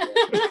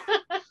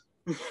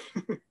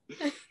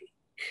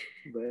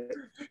 But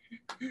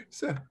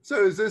so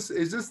is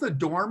this the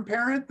dorm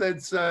parent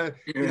that's you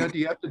know, do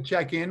you have to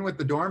check in with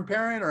the dorm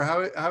parent, or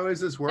how is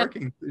this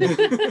working?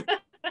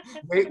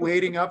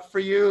 Waiting up for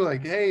you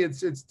like, hey,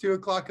 it's 2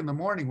 o'clock in the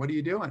morning, what are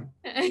you doing?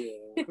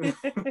 Yeah.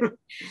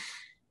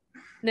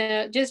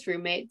 No, just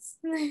roommates.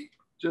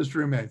 Just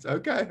roommates.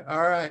 Okay.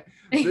 All right.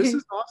 This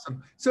is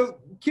awesome. So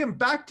Kim,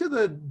 back to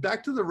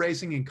the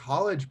racing in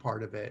college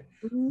part of it.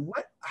 Mm-hmm.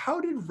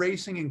 How did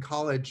racing in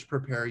college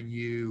prepare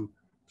you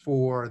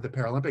for the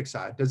Paralympic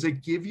side? Does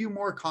it give you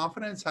more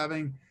confidence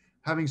having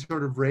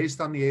sort of raced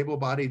on the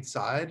able-bodied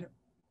side?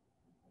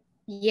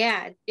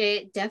 Yeah,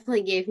 it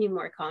definitely gave me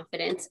more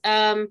confidence.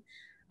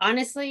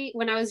 Honestly,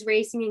 when I was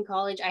racing in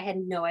college, I had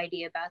no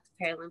idea about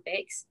the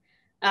Paralympics.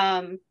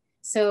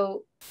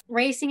 So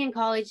racing in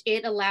college,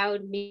 it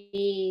allowed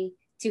me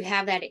to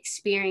have that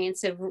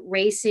experience of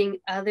racing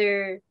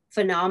other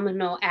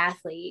phenomenal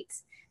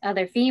athletes,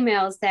 other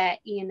females that,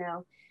 you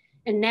know,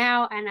 and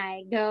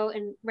I go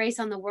and race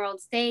on the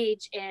world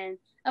stage. And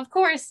of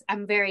course,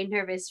 I'm very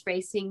nervous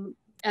racing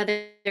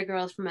other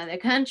girls from other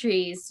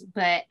countries,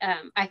 but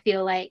I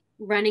feel like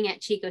running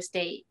at Chico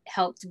State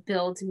helped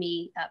build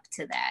me up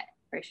to that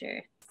for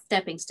sure.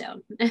 Stepping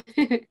stone.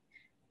 That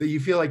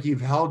you feel like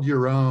you've held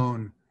your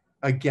own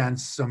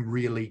against some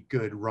really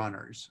good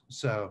runners,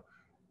 so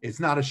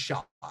it's not a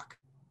shock.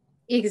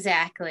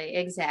 Exactly.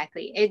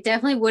 It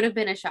definitely would have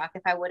been a shock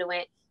if I would have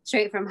went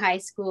straight from high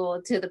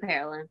school to the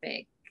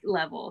Paralympic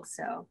level.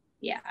 So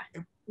yeah.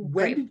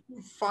 When did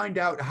you find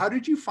out? How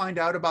did you find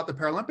out about the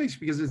Paralympics?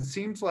 Because it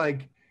seems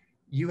like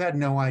you had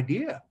no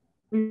idea.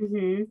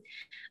 Mm-hmm.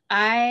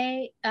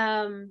 I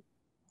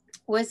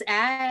was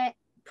at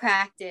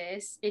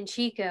practice in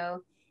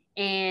Chico,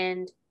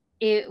 and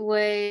it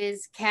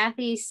was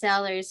Kathy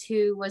Sellers,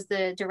 who was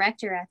the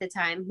director at the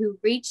time, who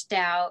reached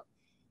out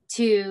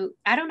to,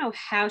 I don't know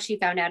how she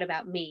found out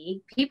about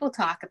me. People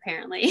talk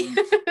apparently,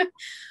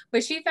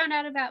 but she found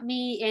out about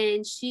me,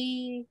 and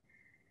she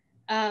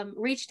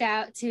reached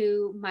out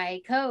to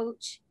my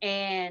coach,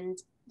 and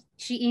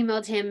she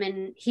emailed him,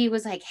 and he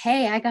was like,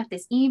 hey, I got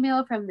this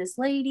email from this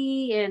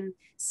lady. And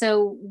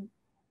so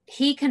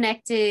he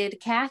connected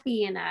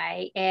Kathy and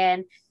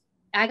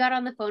I got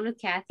on the phone with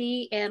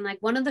Kathy, and like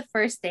one of the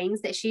first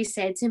things that she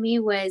said to me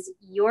was,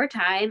 your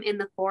time in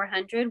the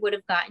 400 would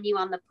have gotten you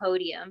on the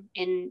podium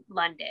in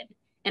London.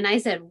 And I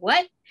said,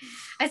 what?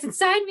 I said,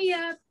 sign me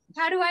up.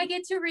 How do I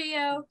get to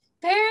Rio?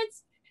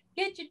 Parents,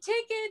 get your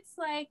tickets.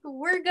 Like,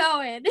 we're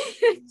going.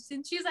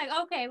 And she's like,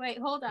 okay, wait,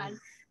 hold on.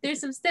 There's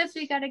some steps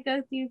we got to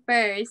go through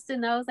first.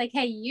 And I was like,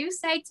 hey, you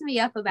psyched me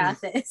up about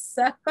this.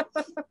 So,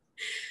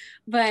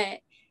 but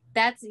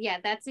that's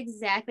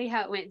exactly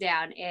how it went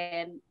down.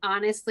 And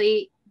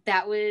honestly,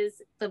 that was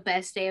the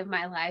best day of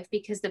my life,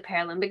 because the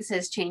Paralympics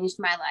has changed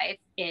my life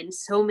in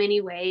so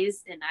many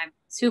ways. And I'm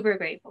super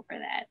grateful for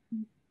that.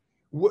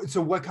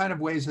 So what kind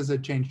of ways has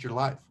it changed your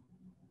life?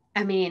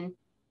 I mean,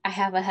 I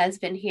have a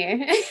husband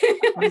here.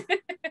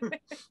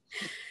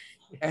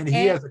 And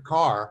he has a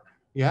car.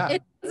 Yeah.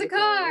 It's a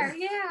car.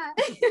 Yeah.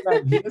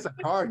 Yeah, he has a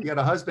car. You got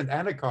a husband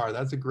and a car.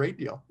 That's a great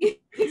deal.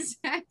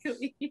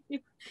 Exactly.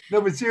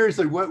 No, but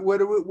seriously,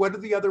 what are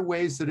the other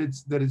ways that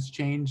it's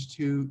changed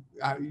to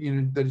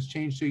that it's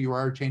changed who you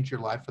are, changed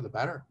your life for the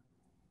better?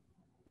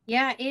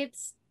 Yeah,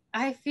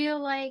 I feel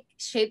like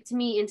shaped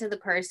me into the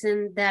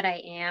person that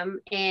I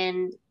am,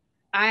 and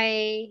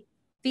I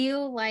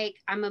feel like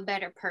I'm a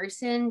better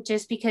person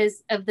just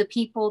because of the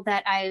people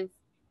that I've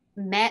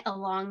met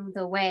along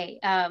the way.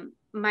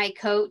 My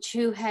coach,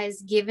 who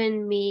has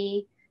given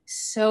me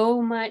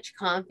so much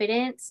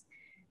confidence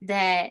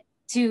that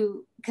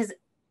because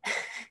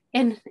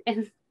in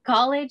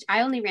college,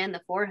 I only ran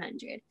the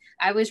 400.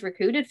 I was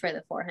recruited for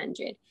the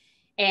 400.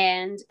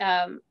 And,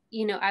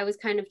 I was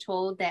kind of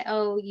told that,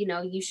 oh,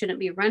 you shouldn't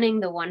be running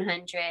the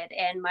 100.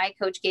 And my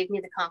coach gave me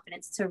the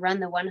confidence to run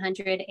the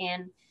 100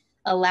 and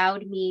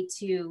allowed me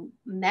to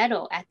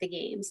medal at the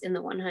games in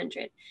the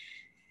 100.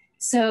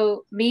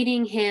 So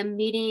meeting him,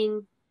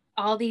 meeting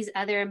all these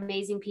other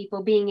amazing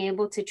people, being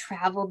able to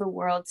travel the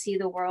world, see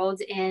the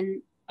world,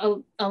 and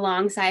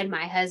alongside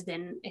my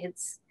husband,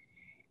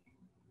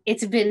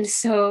 it's been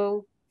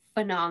so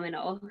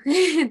phenomenal,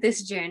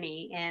 this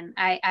journey. And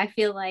I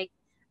feel like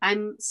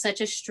I'm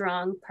such a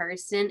strong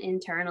person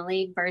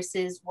internally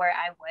versus where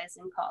I was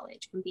in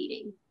college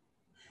competing.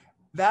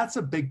 That's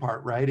a big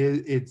part, right?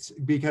 It's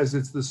because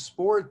it's the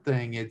sport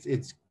thing.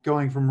 It's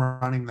going from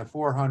running the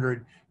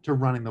 400 to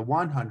running the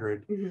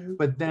 100, Mm-hmm.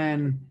 but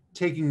then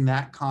taking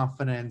that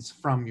confidence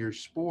from your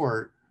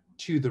sport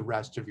to the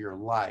rest of your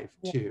life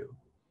too.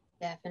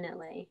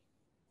 Definitely.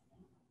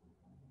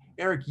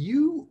 Erik,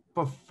 you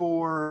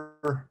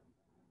before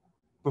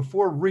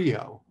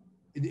Rio,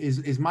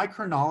 is my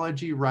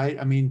chronology right?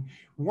 I mean,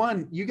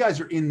 one, you guys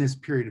are in this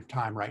period of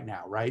time right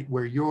now, right?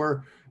 Where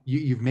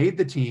you've made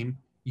the team,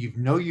 you've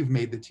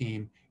made the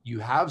team, you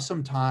have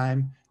some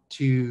time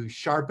to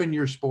sharpen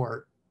your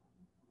sport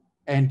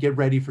and get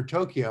ready for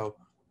Tokyo.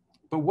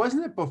 But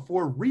wasn't it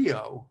before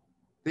Rio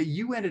that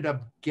you ended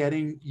up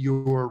getting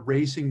your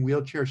racing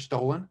wheelchair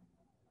stolen?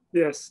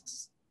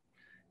 Yes,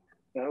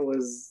 that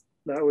was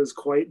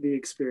quite the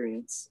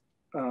experience.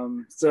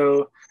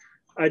 So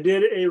I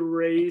did a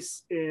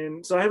race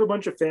so I have a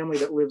bunch of family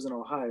that lives in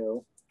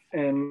Ohio,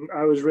 and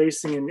I was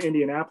racing in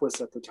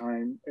Indianapolis at the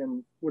time,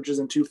 and which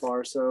isn't too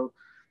far. So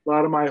a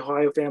lot of my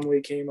Ohio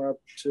family came up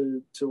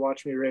to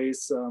watch me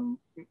race.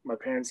 My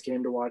parents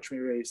came to watch me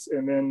race,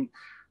 and then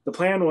the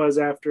plan was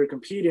after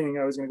competing,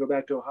 I was going to go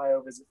back to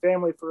Ohio, visit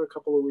family for a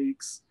couple of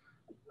weeks,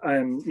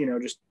 and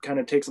just kind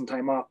of take some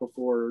time off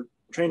before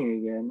training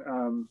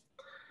again.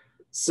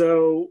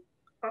 So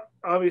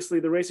obviously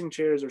the racing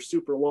chairs are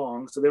super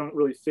long, so they don't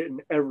really fit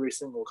in every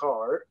single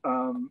car.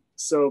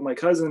 So my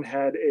cousin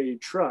had a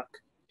truck.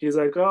 He's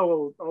like,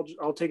 oh, well,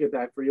 I'll take it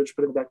back for you. Just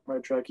put it in the back of my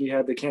truck. He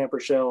had the camper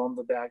shell on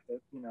the back,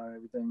 that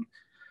everything.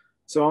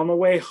 So on the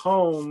way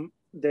home,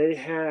 they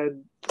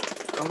had,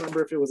 I don't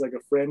remember if it was like a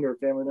friend or a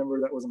family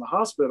member that was in the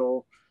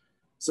hospital.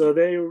 So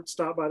they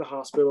stopped by the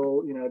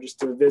hospital, just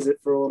to visit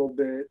for a little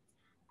bit.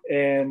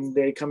 And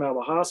they come out of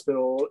the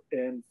hospital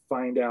and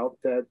find out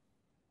that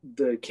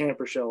the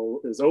camper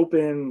shell is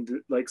open.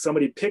 Like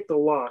somebody picked the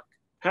lock,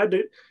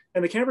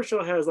 and the camper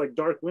shell has like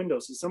dark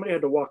windows. So somebody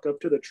had to walk up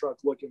to the truck,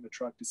 look in the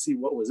truck to see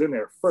what was in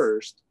there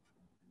first.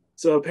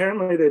 So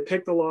apparently they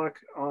picked the lock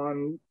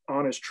on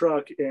his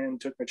truck and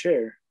took my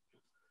chair.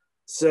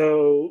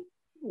 So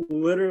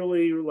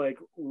literally like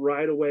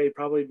right away,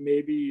 probably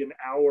maybe an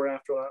hour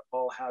after that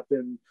all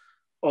happened,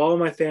 all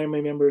my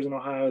family members in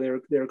Ohio,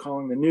 they were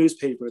calling the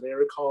newspaper. They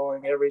were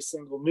calling every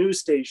single news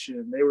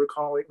station. They were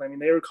calling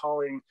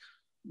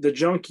the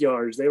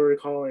junkyards. They were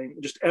calling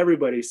just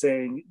everybody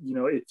saying,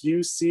 if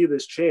you see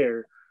this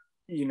chair,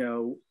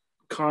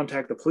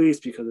 contact the police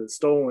because it's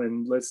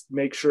stolen. Let's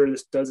make sure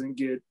this doesn't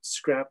get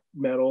scrap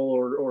metal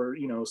or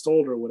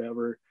sold or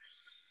whatever.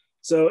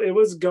 So it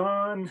was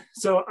gone.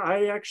 So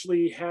I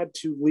actually had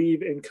to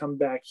leave and come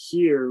back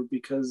here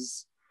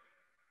because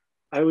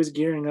I was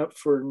gearing up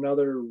for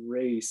another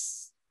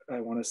race, I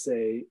want to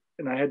say,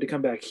 and I had to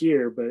come back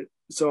here. But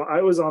so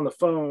I was on the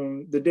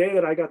phone the day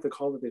that I got the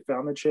call that they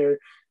found the chair.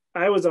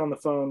 I was on the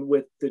phone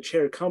with the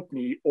chair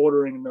company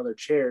ordering another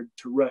chair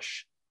to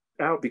rush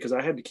out because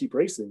I had to keep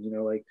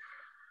racing,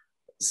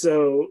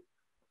 So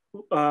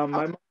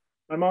my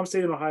mom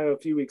stayed in Ohio a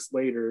few weeks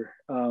later.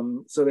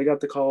 So they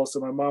got the call. So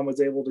my mom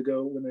was able to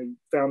go when they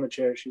found the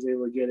chair. She was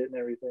able to get it and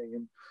everything.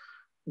 And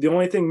the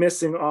only thing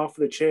missing off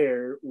the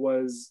chair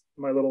was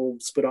my little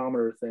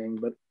speedometer thing.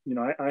 But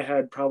I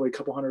had probably a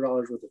couple $100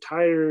 worth of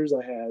tires.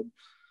 I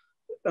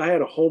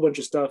had a whole bunch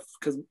of stuff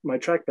because my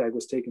track bag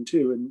was taken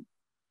too, and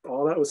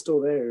all that was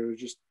still there. It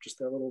was just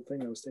that little thing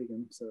that was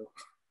taken. So,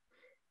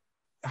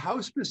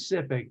 how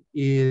specific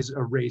is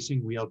a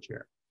racing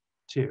wheelchair,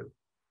 too?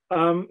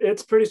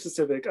 It's pretty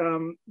specific.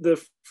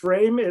 The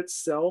frame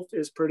itself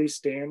is pretty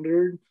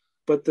standard,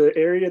 but the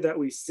area that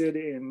we sit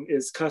in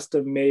is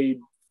custom made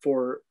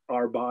for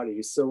our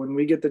bodies. So when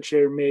we get the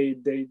chair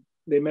made, they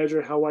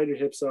measure how wide your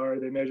hips are,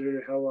 they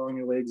measure how long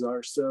your legs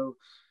are. So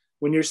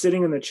when you're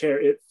sitting in the chair,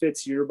 it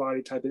fits your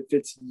body type, it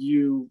fits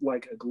you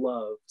like a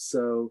glove.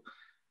 So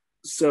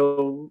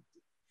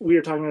we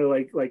were talking to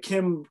like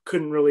Kim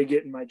couldn't really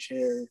get in my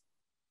chair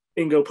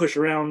and go push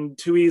around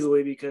too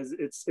easily because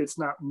it's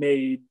not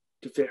made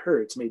to fit her,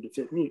 it's made to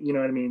fit me, you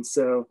know what I mean?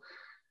 So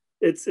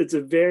it's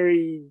a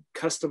very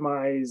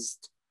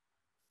customized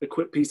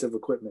piece of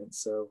equipment,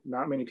 so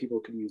not many people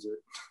can use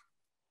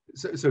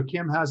it. So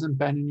Kim hasn't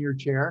been in your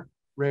chair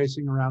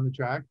racing around the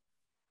track?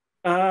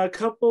 A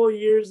couple of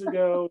years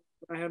ago,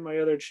 I had my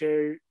other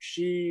chair.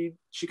 She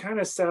kind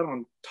of sat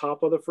on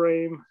top of the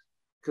frame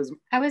because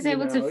I was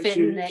able to fit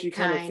in that she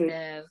kind of kind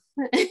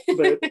fit, of.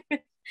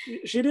 but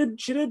she did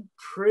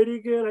pretty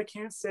good. I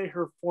can't say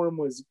her form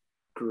was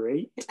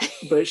great,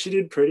 but she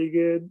did pretty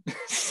good.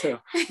 So,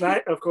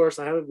 of course,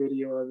 I have a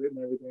video of it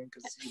and everything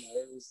because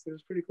it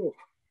was pretty cool.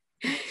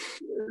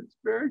 It's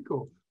very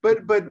cool. But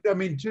I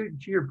mean, to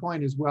your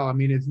point as well, I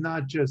mean, it's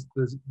not just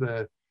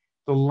the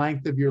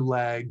length of your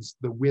legs,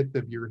 the width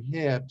of your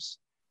hips,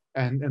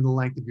 and the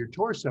length of your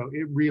torso.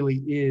 It really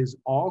is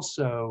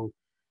also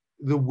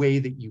the way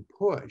that you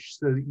push.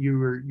 So that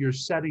you're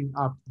setting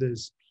up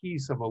this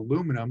piece of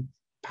aluminum,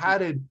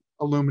 padded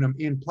aluminum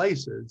in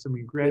places. I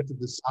mean, granted,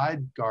 the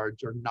side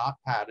guards are not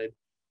padded,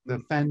 the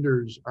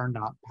fenders are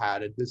not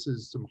padded. This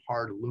is some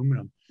hard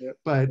aluminum, Yep.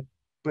 but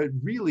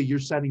really you're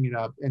setting it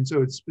up, and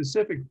so it's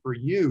specific for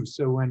you.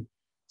 So when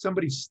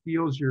somebody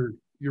steals your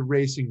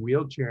racing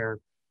wheelchair,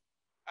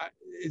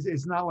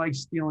 it's not like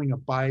stealing a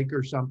bike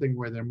or something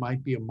where there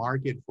might be a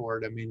market for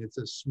it. I mean, it's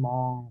a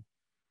small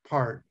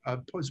part, a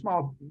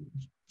small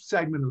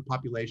segment of the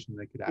population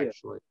that could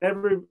actually.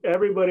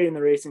 Everybody in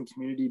the racing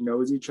community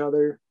knows each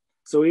other.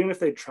 So even if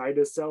they tried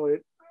to sell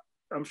it,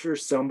 I'm sure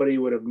somebody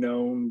would have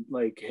known,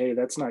 like, hey,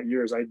 that's not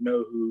yours. I'd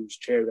know whose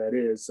chair that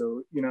is.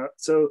 So,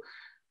 so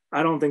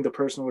I don't think the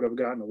person would have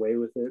gotten away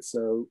with it.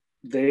 So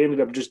they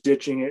ended up just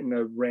ditching it in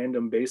a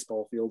random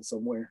baseball field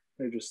somewhere.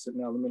 They're just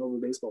sitting out in the middle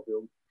of the baseball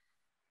field.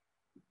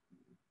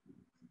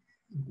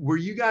 Were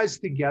you guys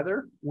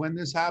together when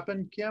this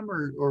happened, Kim,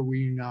 or were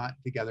you not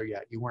together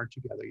yet? You weren't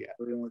together yet.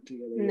 We weren't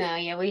together yet. No,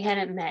 yeah, we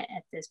hadn't met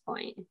at this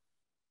point.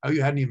 Oh,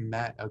 you hadn't even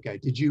met. Okay.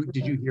 Did you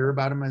hear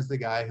about him as the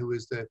guy who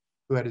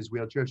had his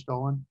wheelchair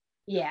stolen?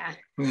 Yeah,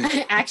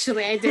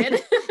 actually, I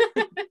did.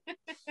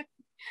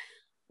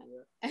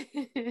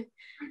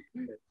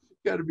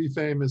 Got to be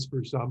famous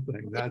for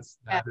something. That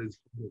is.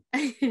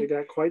 They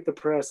got quite the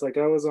press. Like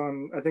I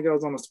think I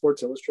was on the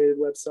Sports Illustrated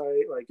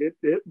website. Like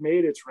it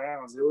made its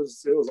rounds. It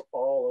was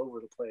all over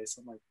the place.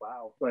 I'm like,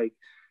 wow. Like,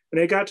 and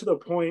it got to the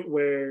point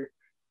where,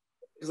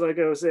 because like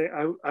I was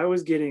saying, I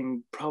was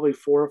getting probably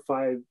 4 or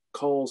 5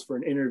 calls for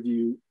an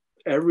interview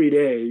every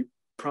day,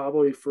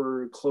 probably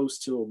for close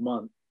to a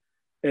month.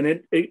 And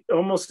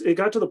it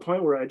got to the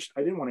point where I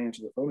didn't want to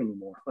answer the phone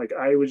anymore. Like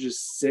I was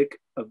just sick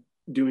of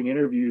doing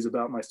interviews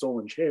about my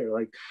stolen chair.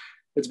 Like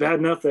it's bad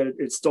enough that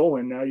it's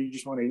stolen. Now you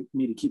just want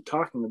me to keep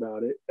talking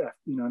about it,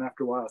 and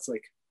after a while it's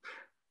like,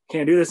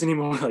 can't do this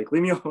anymore. Like,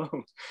 leave me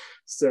alone.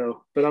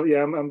 So, but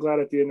I'm glad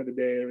at the end of the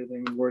day,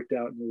 everything worked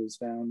out and it was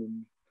found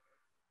and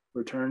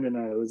returned, and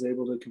I was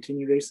able to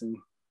continue racing.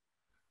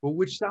 Well,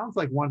 which sounds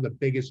like one of the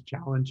biggest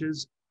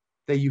challenges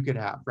that you could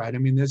have, right? I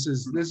mean, this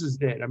is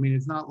it. I mean,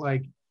 it's not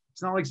like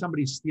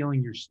somebody's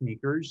stealing your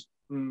sneakers.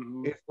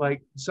 Mm-hmm. It's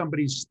like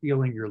somebody's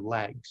stealing your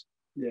legs.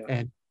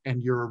 Yeah.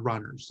 And you're a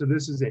runner. So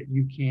this is it.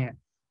 You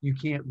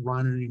can't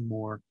run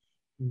anymore.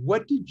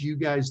 What did you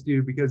guys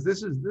do? Because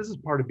this is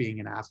part of being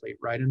an athlete,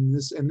 right? And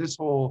this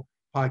whole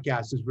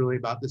podcast is really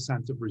about the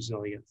sense of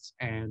resilience.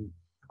 And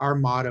our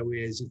motto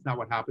is, it's not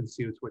what happens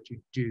to you, it's what you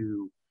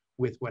do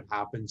with what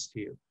happens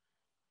to you.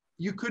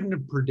 You couldn't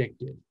have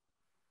predicted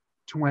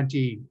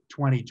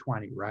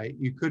 2020, right?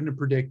 You couldn't have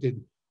predicted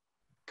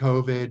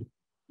COVID.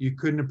 You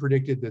couldn't have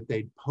predicted that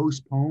they'd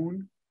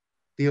postpone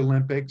the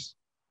Olympics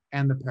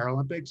and the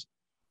Paralympics.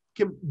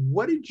 Kim,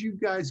 what did you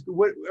guys,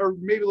 or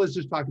maybe let's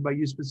just talk about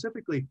you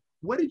specifically.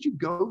 What did you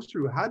go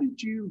through? How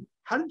did you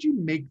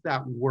make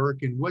that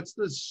work? And what's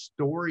the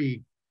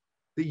story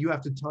that you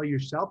have to tell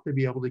yourself to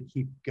be able to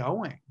keep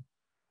going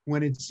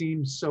when it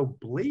seems so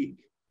bleak?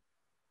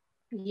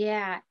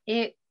 Yeah,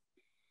 it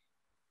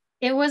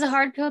was a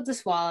hard pill to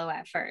swallow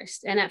at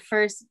first. And at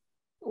first,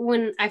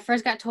 when I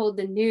first got told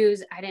the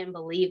news, I didn't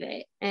believe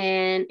it.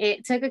 And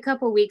it took a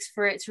couple weeks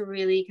for it to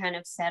really kind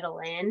of settle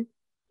in.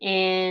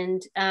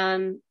 And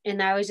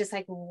I was just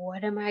like,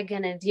 what am I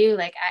gonna do?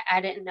 Like I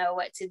didn't know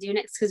what to do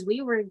next, because we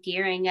were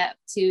gearing up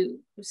to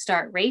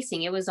start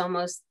racing. It was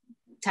almost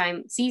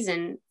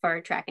season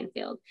for track and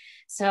field.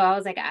 So I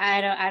was like,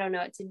 I don't know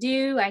what to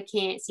do. I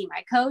can't see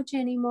my coach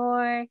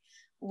anymore.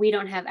 We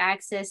don't have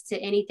access to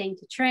anything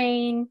to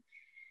train.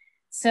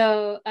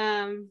 So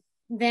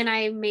then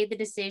I made the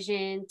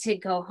decision to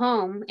go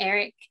home.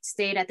 Erik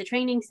stayed at the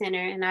training center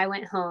and I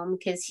went home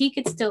because he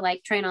could still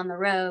like train on the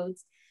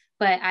roads,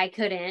 but I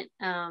couldn't.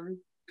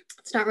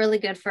 It's not really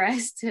good for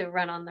us to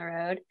run on the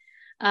road.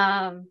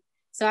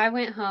 So I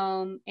went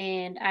home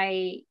and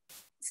I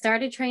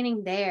started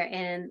training there.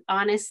 And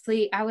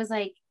honestly, I was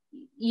like,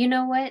 you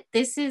know what?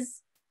 This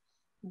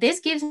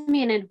gives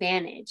me an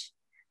advantage.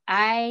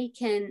 I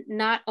can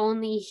not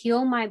only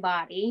heal my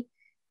body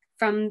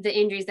from the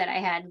injuries that I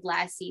had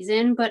last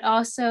season, but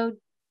also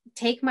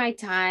take my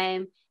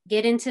time,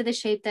 get into the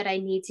shape that I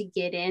need to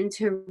get in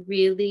to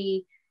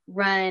really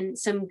run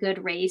some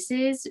good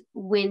races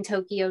when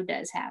Tokyo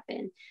does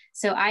happen.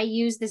 So I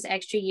use this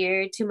extra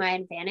year to my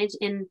advantage.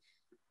 And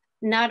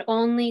not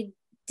only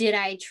did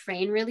I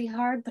train really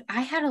hard, but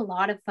I had a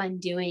lot of fun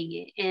doing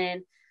it.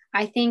 And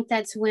I think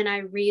that's when I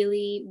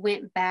really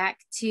went back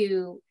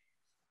to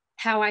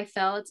how I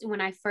felt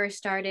when I first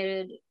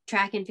started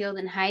track and field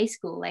in high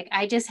school. Like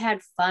I just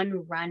had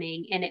fun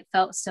running and it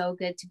felt so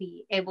good to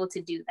be able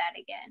to do that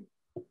again.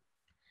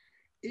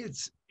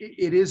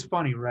 It is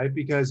funny, right?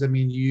 Because I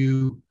mean,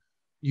 you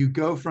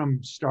go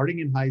from starting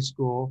in high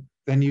school,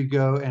 then you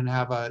go and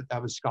have a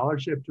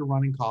scholarship to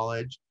run in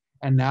college,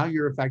 and now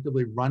you're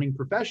effectively running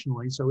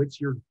professionally, so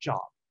it's your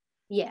job.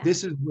 Yeah.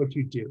 This is what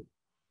you do.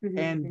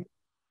 Mm-hmm.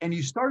 And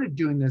you started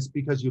doing this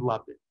because you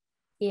loved it.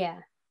 Yeah.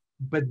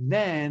 But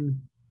then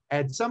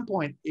at some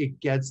point it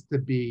gets to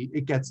be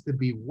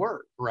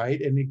work, right?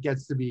 And it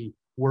gets to be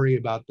worry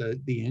about the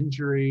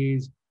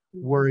injuries,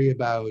 worry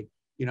about,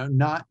 you know,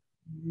 not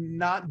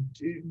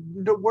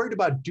worried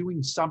about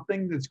doing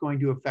something that's going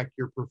to affect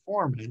your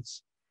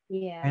performance.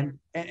 Yeah.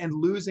 And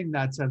losing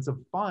that sense of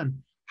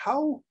fun.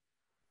 How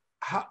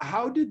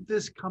did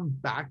this come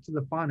back to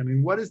the fun? I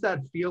mean, what does that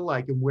feel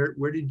like, and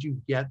where did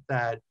you get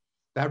that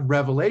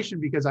revelation?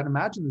 Because I'd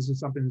imagine this is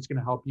something that's going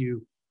to help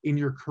you in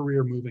your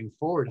career moving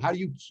forward. How do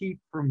you keep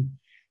from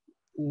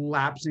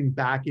lapsing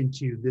back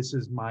into this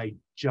is my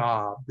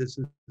job, this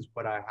is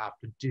what I have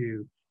to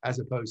do, as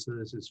opposed to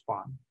this is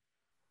fun?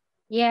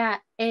 Yeah.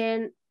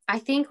 And I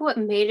think what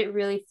made it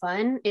really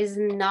fun is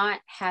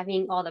not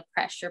having all the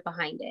pressure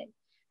behind it,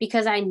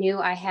 because I knew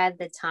I had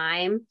the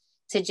time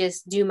to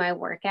just do my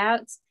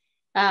workouts.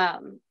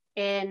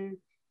 And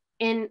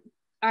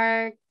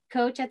our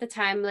coach at the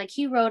time, like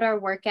he wrote our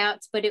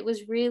workouts, but he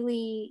was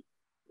really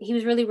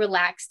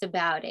relaxed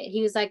about it.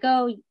 He was like,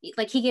 oh,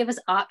 like he gave us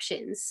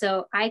options.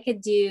 So I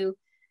could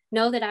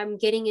know that I'm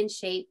getting in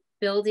shape,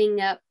 building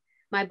up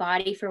my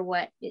body for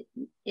what it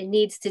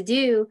needs to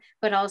do,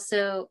 but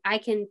also I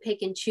can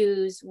pick and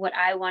choose what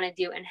I want to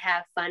do and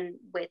have fun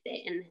with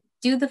it and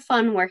do the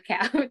fun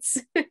workouts.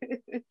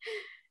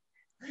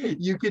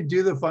 You could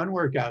do the fun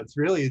workouts,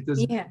 really.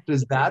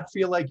 Does that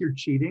feel like you're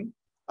cheating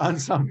on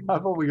some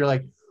level, where you're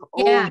like,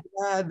 oh yeah,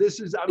 I'm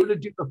going to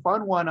do the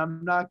fun one,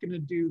 I'm not going to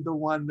do the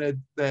one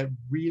that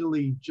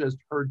really just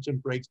hurts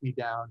and breaks me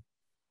down?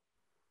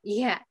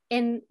 Yeah.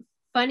 And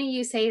funny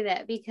you say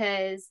that,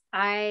 because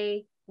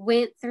I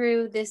went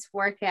through this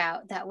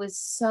workout that was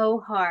so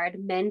hard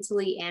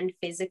mentally and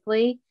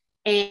physically,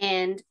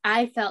 and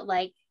I felt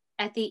like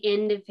at the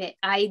end of it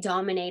I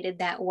dominated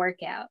that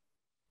workout.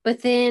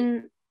 But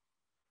then,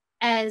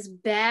 as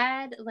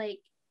bad, like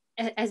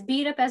as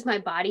beat up as my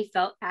body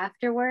felt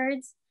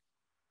afterwards,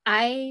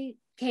 I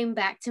came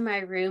back to my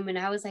room and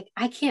I was like,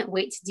 I can't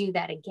wait to do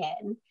that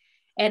again.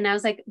 And I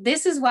was like,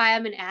 this is why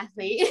I'm an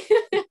athlete,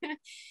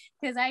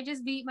 because I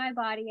just beat my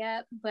body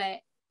up, but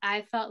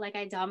I felt like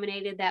I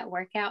dominated that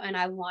workout and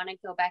I want to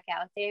go back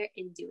out there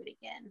and do it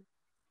again.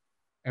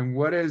 And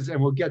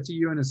we'll get to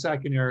you in a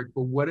second, Erik,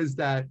 but what does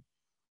that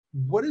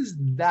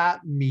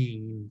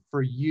mean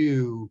for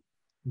you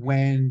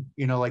when,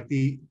 you know, like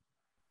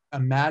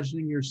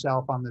imagining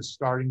yourself on the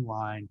starting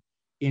line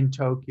in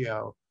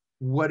Tokyo?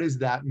 What does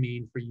that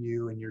mean for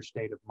you and your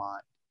state of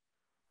mind?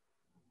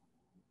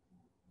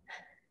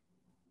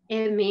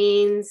 It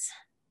means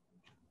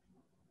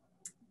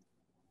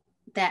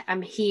that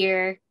I'm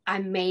here. I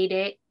made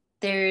it.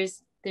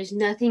 There's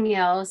nothing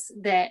else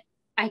that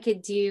I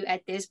could do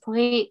at this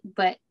point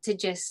but to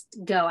just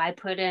go. I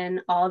put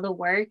in all the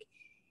work,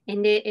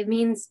 and it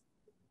means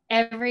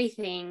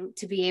everything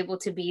to be able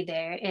to be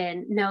there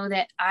and know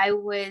that I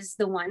was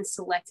the one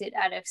selected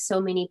out of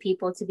so many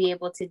people to be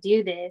able to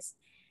do this.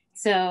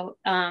 So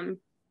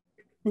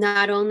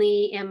not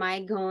only am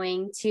I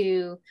going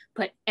to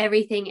put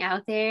everything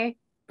out there,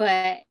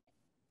 but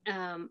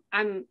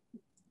I'm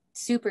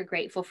super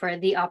grateful for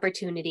the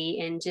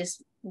opportunity and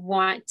just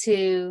want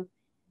to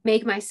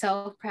make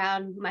myself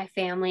proud, my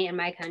family, and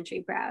my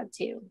country proud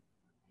too.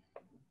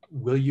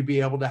 Will you be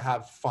able to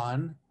have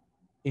fun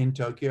in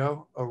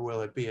Tokyo, or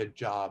will it be a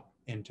job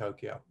in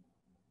Tokyo?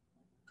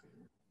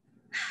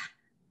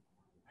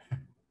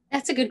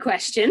 That's a good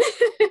question.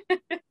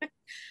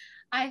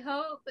 I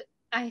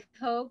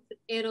hope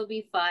it'll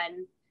be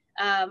fun.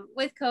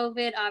 With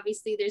COVID,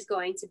 obviously there's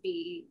going to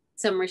be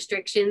some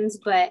restrictions,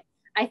 but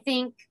I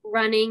think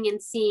running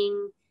and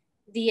seeing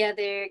the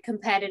other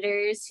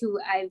competitors who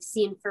I've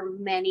seen for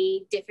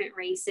many different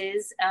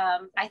races,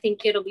 I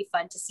think it'll be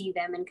fun to see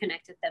them and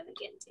connect with them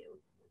again too.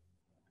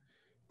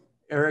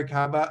 Erik,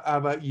 how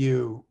about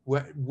you?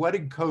 What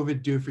did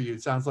COVID do for you?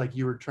 It sounds like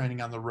you were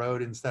training on the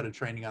road instead of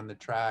training on the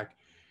track.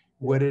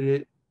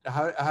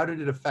 How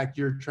did it affect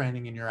your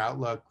training and your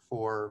outlook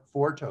for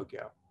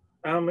Tokyo?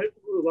 A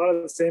lot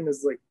of the same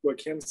as like what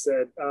Kim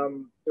said.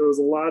 It was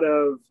a lot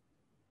of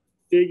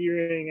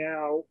figuring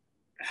out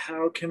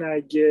how can I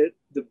get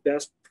the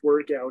best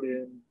workout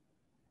in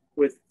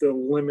with the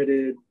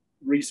limited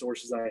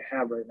resources I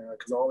have right now,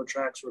 because all the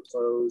tracks were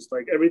closed.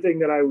 Like everything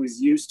that I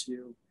was used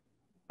to,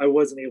 I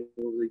wasn't able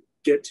to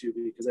get to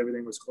because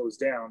everything was closed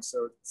down.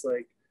 So it's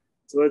like,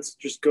 so let's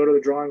just go to the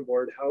drawing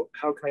board.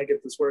 How can I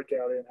get this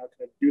workout in? How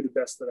can I do the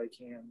best that I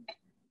can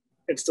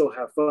and still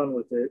have fun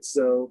with it?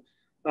 So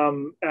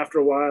after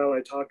a while,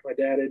 I talked my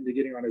dad into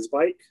getting on his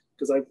bike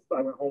because I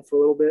went home for a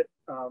little bit.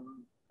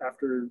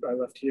 after I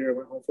left here. I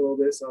went home for a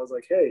little bit. So I was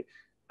like, hey,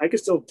 I could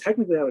still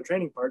technically have a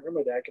training partner.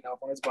 My dad can hop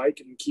on his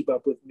bike and keep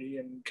up with me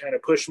and kind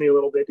of push me a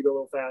little bit to go a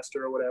little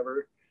faster or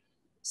whatever.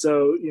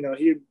 So, you know,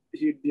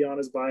 he'd be on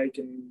his bike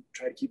and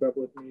try to keep up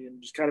with me,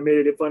 and just kind of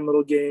made it a fun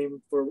little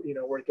game for, you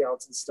know,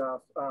 workouts and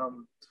stuff.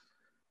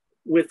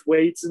 With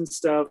weights and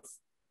stuff,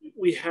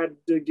 we had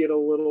to get a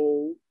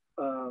little,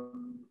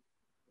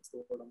 what's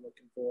the word I'm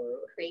looking for?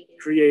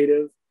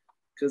 Creative.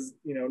 Because,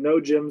 you know, no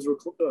gyms were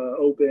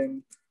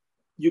open.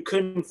 You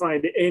couldn't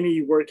find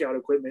any workout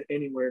equipment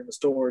anywhere in the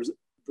stores.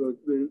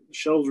 The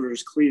shelves were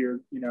just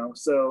cleared, you know.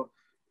 So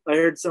I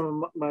heard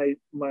some of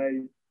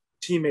my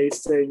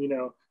teammates saying, you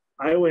know,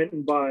 I went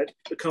and bought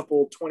a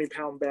couple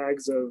 20-pound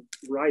bags of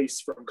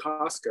rice from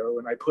Costco,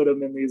 and I put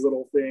them in these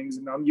little things,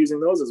 and I'm using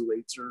those as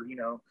weights, or, you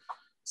know.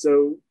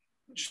 So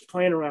just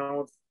playing around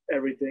with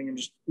everything, and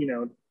just, you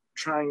know,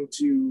 trying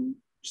to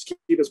just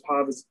keep as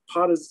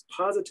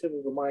positive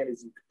of a mind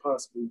as you could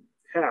possibly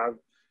have,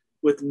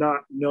 with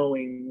not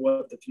knowing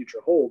what the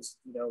future holds,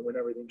 you know, when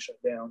everything shut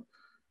down.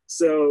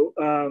 So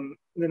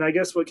then I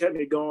guess what kept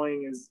me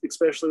going is,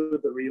 especially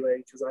with the relay,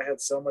 because I had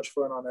so much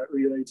fun on that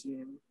relay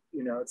team.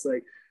 You know, it's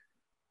like,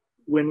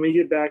 when we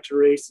get back to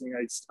racing,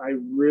 I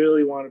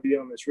really want to be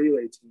on this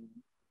relay team.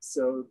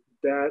 So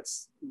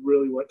that's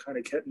really what kind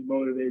of kept me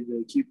motivated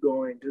to keep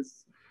going,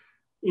 because,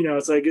 you know,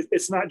 it's like,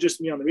 it's not just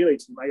me on the relay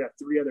team. I got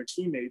 3 other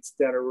teammates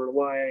that are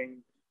relying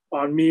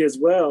on me as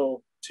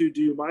well to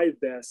do my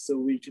best, so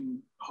we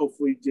can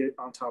hopefully get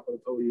on top of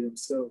the podium.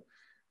 So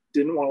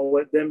didn't want to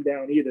let them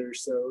down either.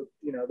 So,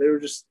 you know, there were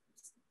just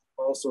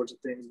all sorts of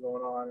things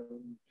going on,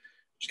 and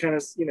just kind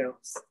of, you know,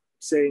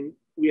 saying,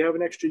 we have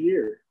an extra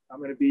year. I'm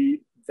going to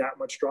be that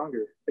much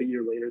stronger a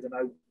year later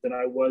than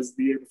I was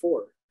the year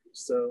before.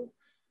 So,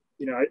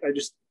 you know, I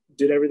just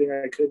did everything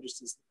I could just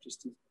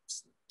to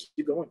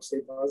keep going, stay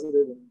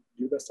positive, and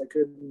do the best I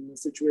could in the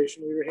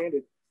situation we were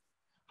handed.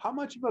 How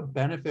much of a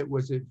benefit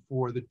was it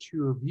for the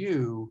two of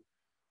you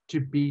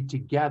to be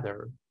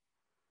together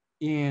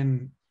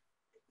in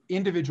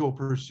individual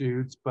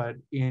pursuits, but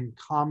in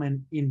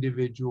common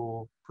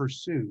individual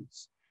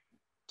pursuits,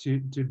 to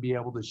be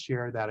able to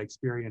share that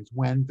experience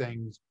when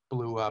things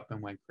blew up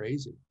and went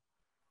crazy?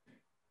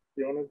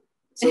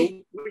 So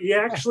we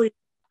actually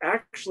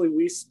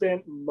we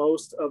spent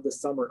most of the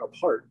summer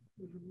apart,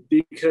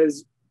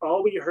 because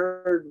all we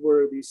heard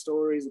were these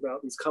stories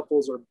about these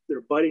couples, or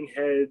they're butting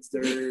heads,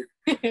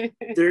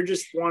 they're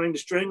just wanting to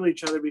strangle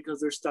each other because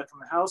they're stuck in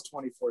the house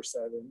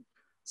 24/7.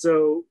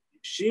 So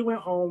she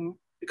went home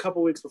a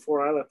couple weeks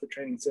before I left the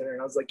training center,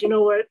 and I was like, you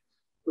know what,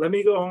 let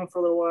me go home for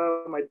a little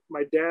while.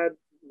 My dad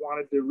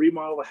wanted to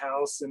remodel the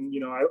house, and, you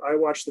know, I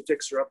watched the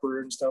Fixer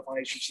Upper and stuff on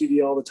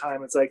HGTV all the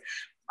time. It's like,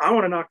 I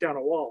want to knock down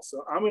a wall,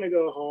 so I'm going to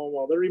go home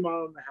while they're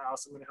remodeling the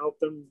house. I'm going to help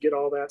them get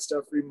all that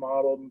stuff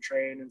remodeled and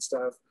trained and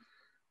stuff.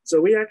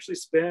 So we actually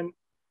spent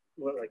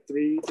like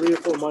three or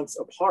 4 months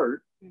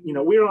apart. You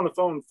know, we were on the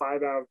phone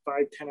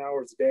 10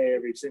 hours a day,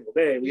 every single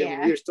day. We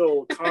were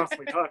still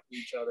constantly talking to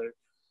each other.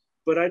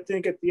 But I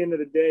think at the end of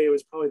the day, it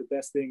was probably the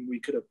best thing we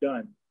could have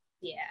done.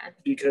 Yeah.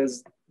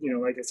 Because, you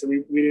know, like I said,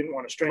 we didn't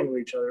want to strangle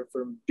each other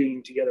from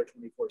being together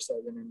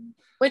 24/7. And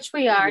which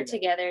we are, you know,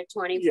 together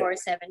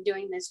 24/7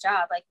 doing this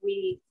job. Like,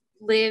 we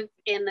live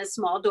in a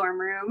small dorm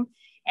room,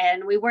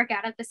 and we work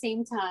out at the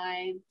same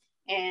time,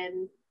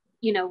 and,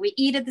 you know, we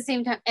eat at the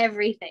same time,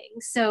 everything.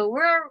 So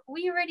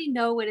we already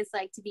know what it's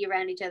like to be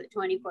around each other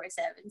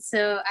 24/7.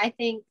 So I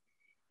think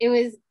it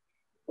was,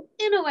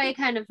 in a way,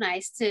 kind of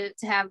nice to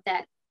have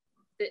that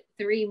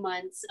 3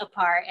 months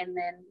apart, and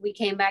then we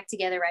came back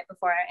together right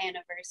before our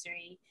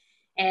anniversary,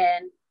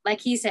 and like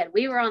he said,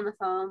 we were on the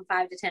phone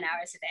 5 to 10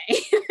 hours a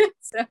day.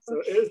 so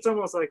it's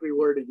almost like we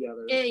were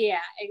together. Yeah,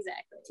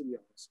 exactly. To be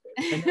honest.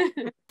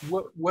 And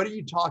what are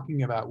you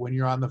talking about when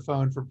you're on the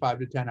phone for 5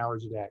 to 10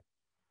 hours a day?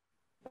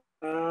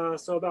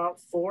 So about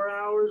 4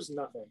 hours,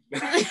 nothing.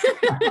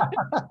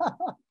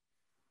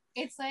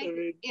 It's like,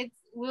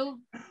 we'll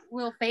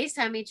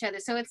FaceTime each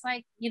other, so it's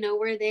like, you know,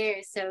 we're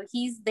there, so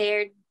he's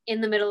there in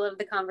the middle of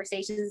the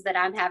conversations that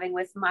I'm having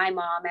with my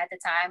mom at the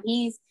time.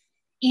 He's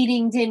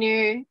eating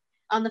dinner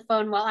on the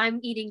phone while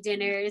I'm eating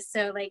dinner.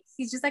 So, like,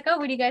 he's just like, oh,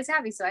 what are you guys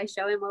having? So I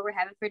show him what we're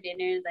having for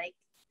dinner. Like,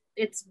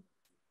 it's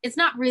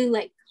not really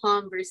like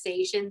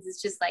conversations.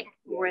 It's just like,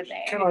 we're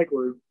there. Kind of like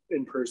we're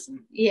in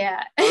person.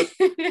 Yeah.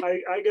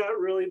 I got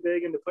really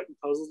big into putting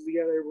puzzles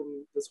together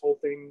when this whole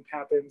thing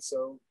happened.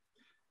 So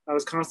I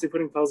was constantly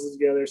putting puzzles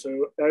together.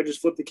 So I would just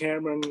flip the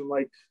camera and,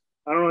 like,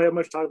 I don't really have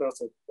much to talk about,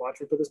 so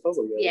watch me put this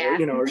puzzle together. Yeah.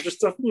 You know, or just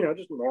stuff, you know,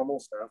 just normal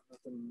stuff.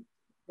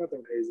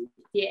 Nothing crazy.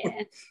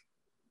 Yeah.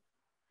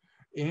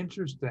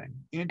 Interesting.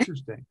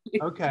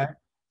 Okay.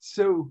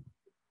 So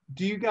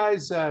do you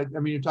guys, I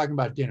mean, you're talking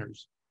about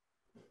dinners.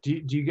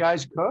 Do you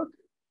guys cook?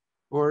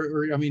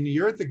 Or I mean,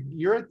 you're at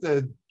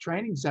the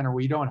training center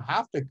where you don't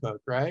have to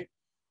cook, right?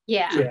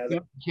 Yeah. So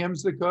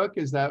Kim's the cook.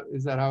 Is that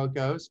how it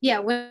goes? Yeah.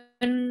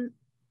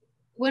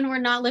 When we're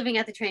not living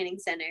at the training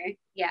center,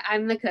 yeah,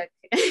 I'm the cook.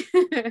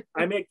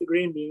 I make the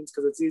green beans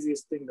because it's the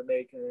easiest thing to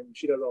make, and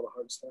she does all the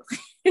hard stuff.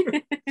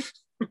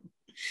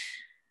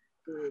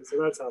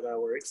 So that's how that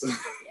works.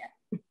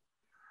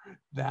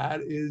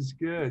 That is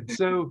good.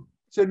 So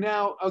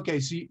now, okay,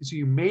 so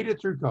you made it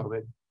through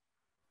COVID,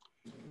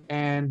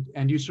 and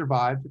you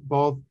survived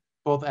both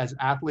as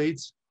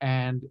athletes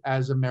and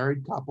as a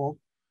married couple.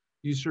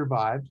 You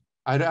survived.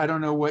 I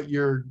don't know what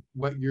your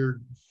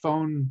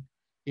phone,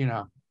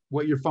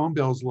 what your phone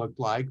bills looked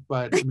like,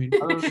 but I mean,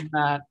 other than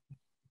that,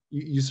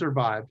 you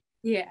survived.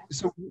 Yeah.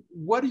 So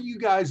what are you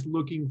guys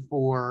looking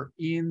for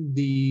in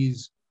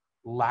these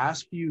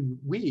last few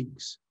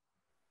weeks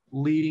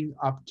leading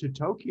up to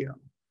Tokyo?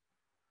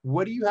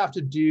 What do you have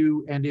to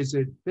do? And is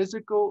it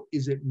physical?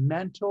 Is it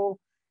mental?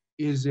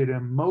 Is it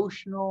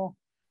emotional?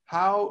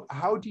 How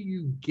do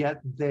you get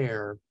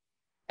there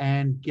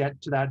and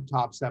get to that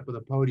top step of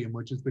the podium,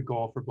 which is the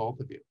goal for both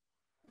of you?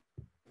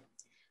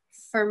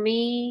 For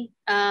me,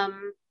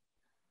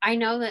 I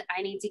know that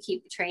I need to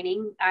keep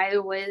training. I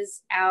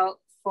was out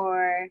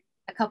for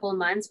a couple of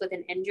months with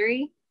an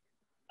injury.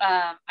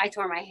 I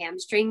tore my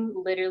hamstring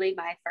literally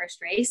my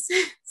first race.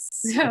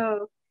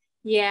 So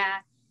yeah.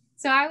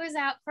 So I was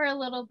out for a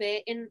little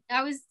bit, and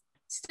I was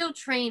still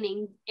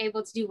training,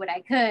 able to do what I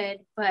could,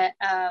 but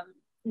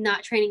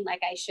not training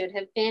like I should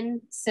have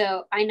been.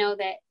 So I know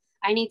that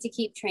I need to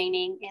keep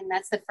training. And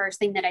that's the first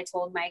thing that I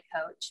told my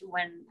coach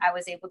when I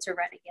was able to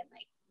run again,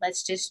 like,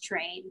 let's just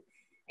train.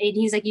 And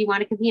he's like, you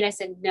want to compete? I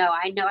said, no,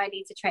 I know I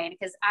need to train,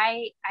 because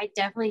I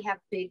definitely have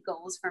big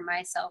goals for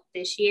myself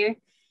this year.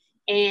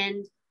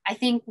 And I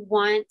think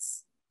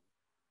once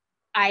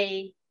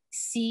I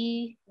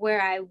see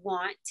where I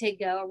want to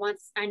go, or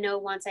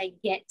once I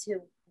get to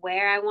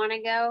where I want to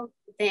go,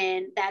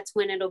 then that's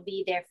when it'll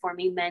be there for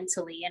me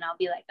mentally. And I'll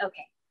be like,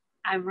 okay,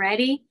 I'm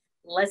ready.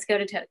 Let's go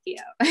to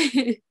Tokyo.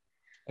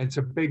 And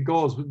some big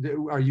goals.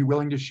 Are you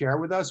willing to share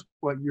with us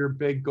what your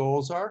big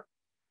goals are?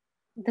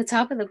 The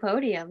top of the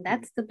podium.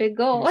 That's the big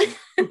goal.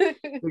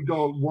 Big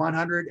goal,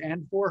 100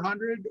 and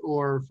 400,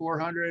 or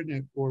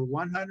 400 or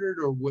 100,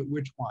 or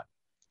which one?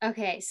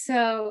 Okay,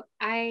 so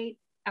I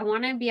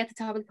want to be at the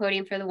top of the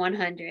podium for the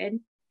 100.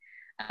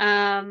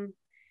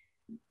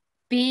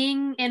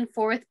 Being in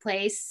fourth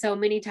place so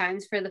many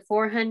times for the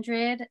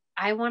 400,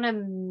 I want to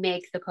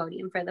make the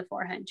podium for the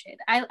 400.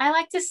 I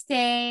like to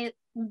stay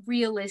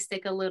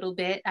realistic a little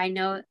bit. I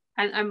know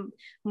I'm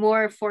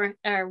more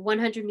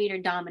 100 meter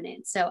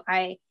dominant, so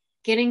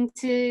getting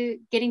to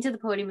the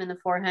podium in the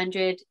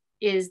 400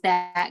 is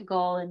that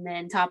goal, and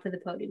then top of the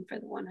podium for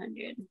the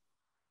 100.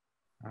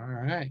 All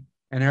right.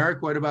 And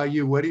Erik, what about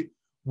you? What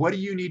do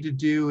you need to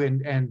do?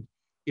 And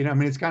I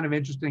mean, it's kind of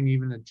interesting,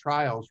 even the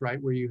trials,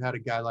 right, where you had a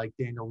guy like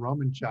Daniel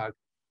Romanchuk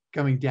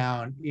coming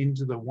down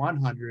into the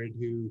 100,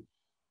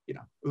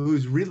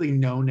 who's really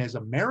known as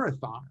a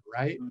marathoner,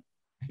 right?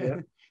 Yeah.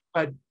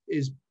 But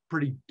is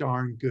pretty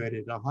darn good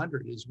at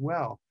 100 as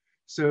well.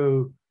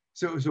 So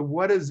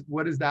what does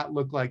that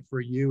look like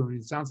for you? I mean,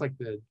 it sounds like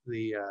the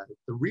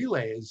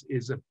relay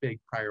is a big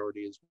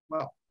priority as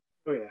well.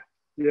 Oh yeah.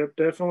 Yep,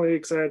 definitely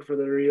excited for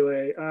the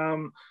relay.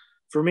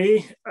 For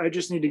me, I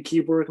just need to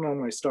keep working on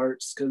my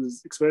starts,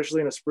 because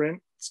especially in a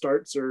sprint,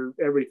 starts are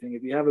everything.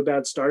 If you have a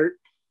bad start,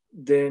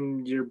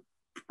 then you're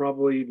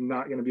probably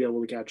not going to be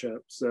able to catch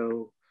up.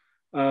 So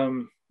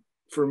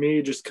for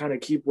me, just kind of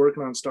keep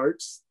working on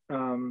starts.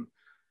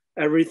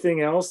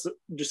 Everything else,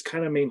 just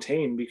kind of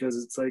maintain,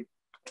 because it's like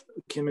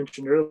Kim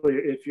mentioned earlier,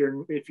 if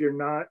you're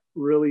not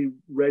really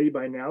ready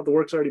by now, the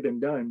work's already been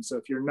done. So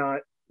if you're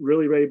not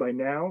really ready by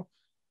now,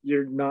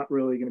 you're not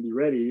really going to be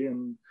ready.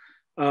 And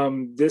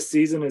this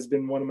season has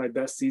been one of my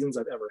best seasons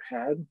I've ever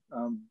had.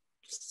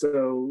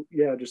 So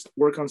yeah, just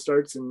work on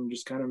starts and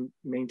just kind of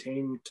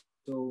maintain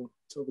till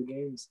the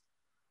games.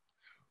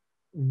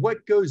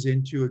 What goes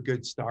into a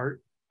good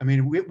start? I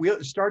mean,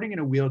 starting in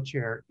a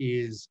wheelchair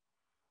is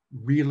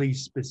really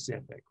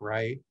specific,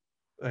 right?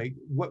 Like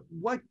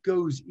what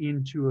goes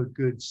into a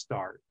good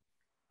start?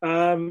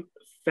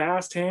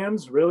 Fast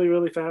hands, really,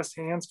 really fast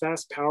hands,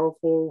 fast,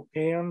 powerful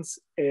hands,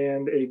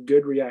 and a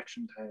good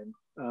reaction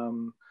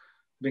time.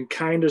 Been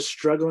kind of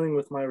struggling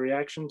with my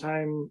reaction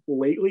time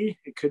lately.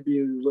 It could be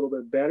a little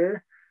bit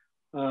better,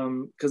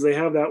 because they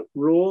have that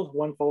rule,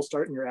 one false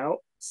start and you're out.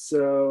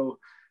 So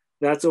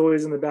that's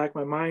always in the back of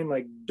my mind,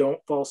 like, don't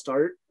false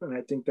start. And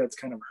I think that's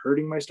kind of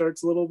hurting my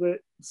starts a little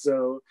bit.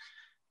 So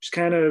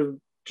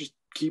just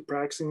keep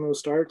practicing those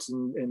starts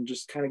and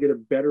just kind of get a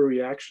better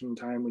reaction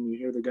time when you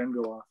hear the gun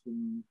go off,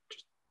 and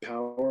just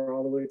power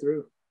all the way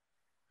through.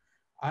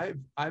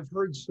 I've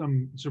heard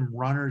some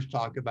runners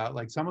talk about,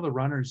 like, some of the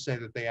runners say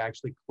that they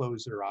actually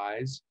close their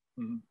eyes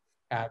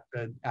at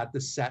the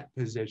set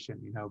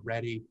position,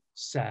 ready,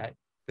 set.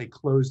 They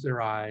close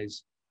their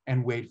eyes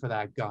and wait for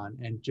that gun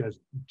and just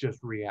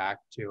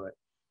react to it.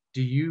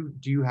 Do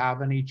you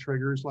have any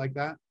triggers like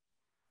that?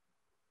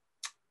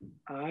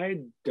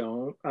 I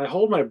don't. I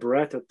hold my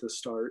breath at the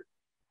start.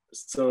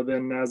 So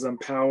then as I'm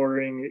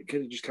powering,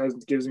 it just kind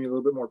of gives me a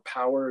little bit more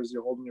power as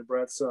you're holding your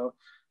breath. So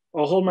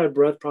I'll hold my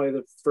breath probably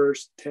the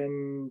first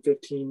 10,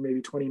 15,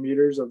 maybe 20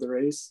 meters of the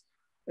race.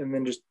 And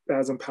then just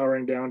as I'm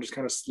powering down, just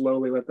kind of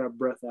slowly let that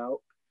breath out.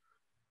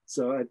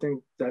 So I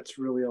think that's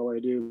really all I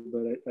do,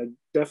 but I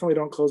definitely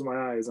don't close my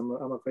eyes. I'm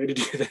afraid to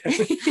do that.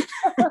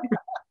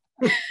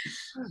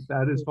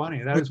 That is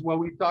funny. That is, well,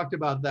 we talked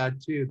about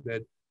that too,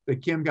 that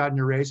Kim got in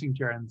your racing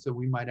chair, and so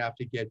we might have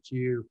to get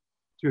you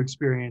to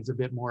experience a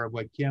bit more of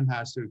what Kim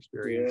has to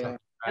experience on the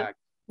track.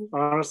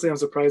 Honestly, I'm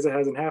surprised it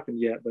hasn't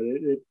happened yet, but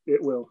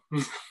it will.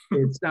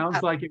 It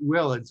sounds like it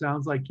will. It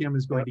sounds like Kim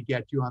is going to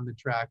get you on the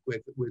track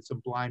with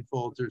some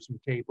blindfolds or some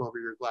tape over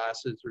your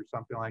glasses or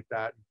something like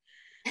that.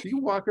 You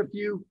can walk a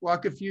few,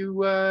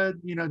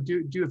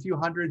 do a few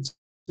hundreds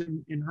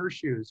in her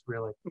shoes,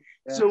 really.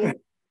 Yeah. So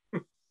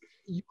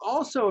you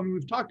also, I mean,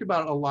 we've talked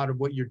about a lot of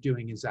what you're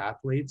doing as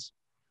athletes,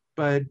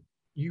 but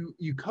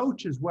you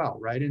coach as well,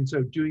 right? And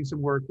so doing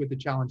some work with the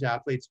Challenge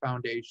Athletes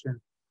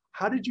Foundation.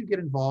 How did you get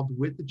involved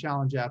with the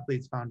Challenge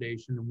Athletes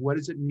Foundation, and what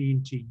does it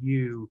mean to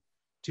you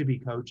to be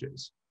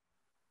coaches?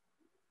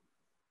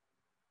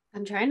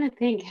 I'm trying to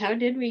think. How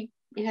did we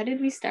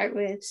start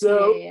with?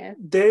 So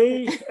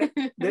they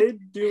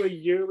do a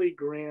yearly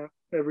grant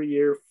every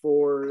year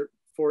for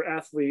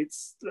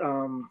athletes,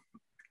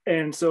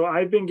 and so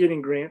I've been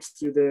getting grants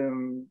through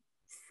them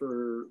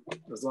for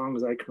as long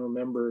as I can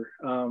remember.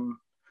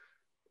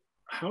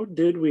 How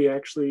did we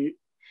actually?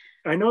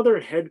 I know their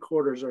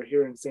headquarters are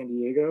here in San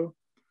Diego.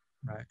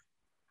 Right.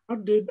 I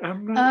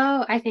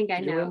think I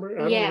know.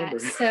 Remember.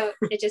 So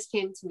it just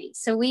came to me.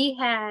 So we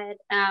had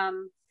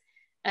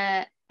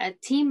a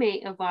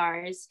teammate of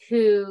ours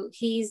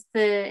he's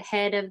the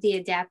head of the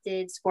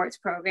adapted sports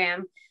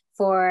program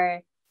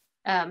for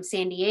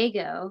San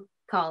Diego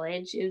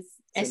College, is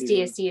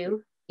SDSU.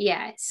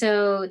 Yeah.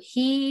 So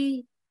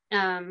he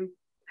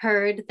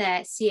heard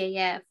that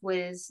CAF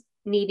was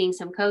needing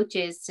some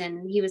coaches,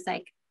 and he was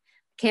like,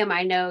 Kim,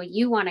 I know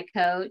you want to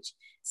coach.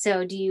 So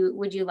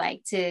would you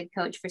like to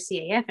coach for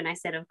CAF? And I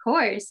said, of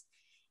course.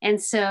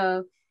 And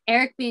so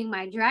Erik being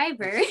my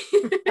driver,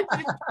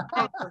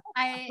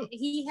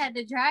 he had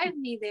to drive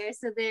me there.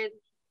 So then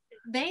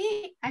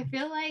I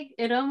feel like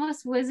it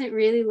almost wasn't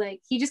really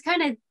like, he just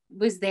kind of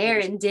was there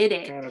and did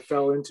it. Kind of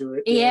fell into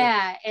it.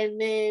 Yeah. And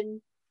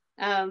then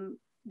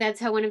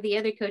that's how one of the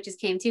other coaches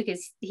came too,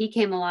 because he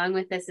came along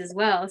with us as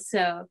well.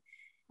 So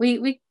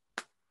we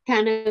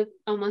kind of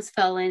almost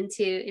fell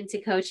into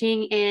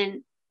coaching,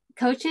 and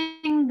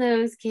coaching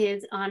those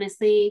kids,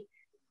 honestly,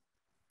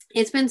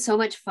 it's been so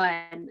much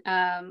fun.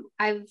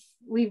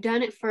 We've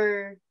done it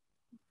for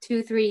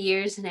 2-3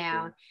 years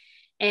now,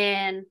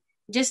 and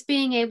just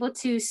being able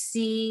to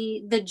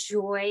see the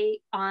joy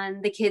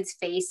on the kids'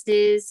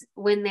 faces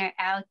when they're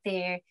out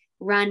there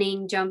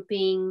running,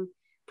 jumping,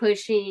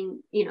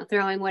 pushing,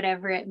 throwing,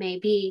 whatever it may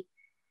be,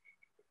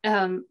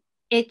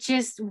 it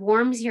just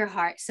warms your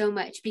heart so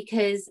much,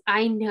 because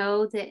I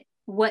know that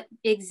what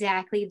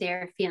exactly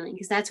they're feeling,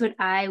 because that's what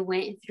I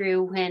went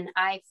through when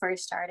I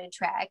first started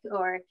track,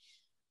 or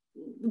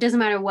doesn't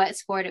matter what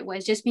sport it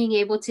was, just being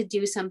able to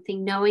do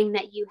something, knowing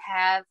that you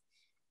have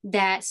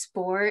that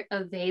sport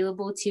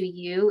available to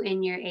you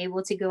and you're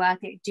able to go out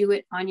there, do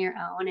it on your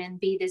own and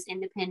be this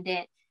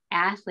independent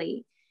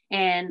athlete.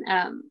 And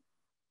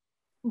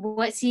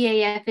what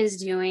CAF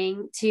is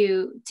doing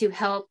to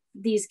help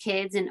these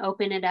kids and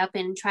open it up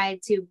and try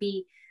to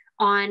be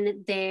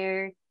on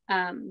their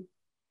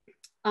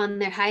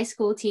high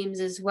school teams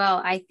as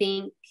well, I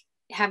think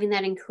having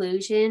that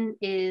inclusion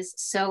is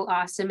so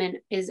awesome and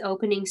is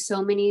opening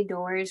so many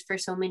doors for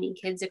so many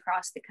kids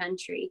across the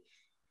country.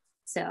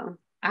 So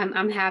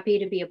I'm happy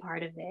to be a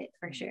part of it,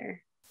 for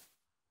sure.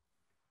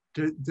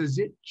 Does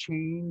it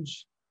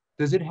change?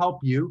 Does it help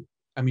you?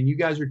 I mean, you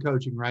guys are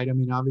coaching, right? I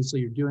mean,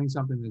 obviously you're doing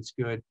something that's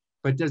good,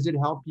 but does it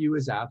help you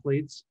as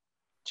athletes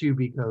to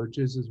be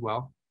coaches as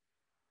well?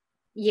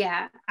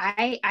 Yeah,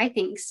 I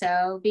think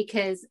so,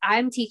 because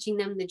I'm teaching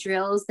them the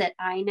drills that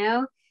I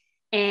know.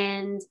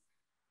 And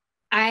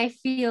I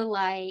feel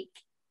like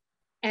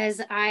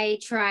as I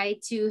try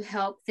to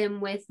help them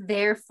with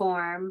their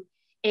form,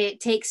 it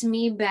takes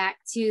me back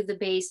to the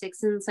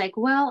basics. And it's like,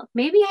 well,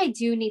 maybe I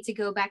do need to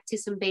go back to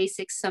some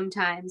basics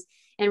sometimes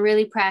and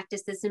really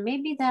practice this. And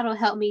maybe that'll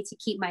help me to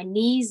keep my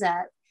knees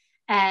up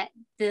at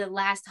the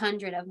last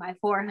 100 of my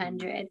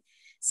 400.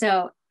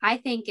 So I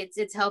think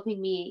it's helping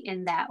me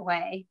in that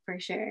way, for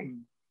sure.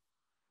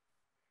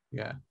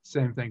 Yeah,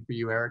 same thing for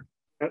you, Erik.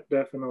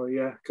 Definitely,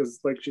 yeah. Because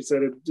like she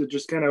said, it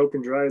just kind of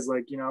opened your eyes.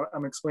 Like,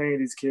 I'm explaining to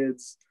these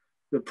kids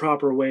the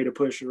proper way to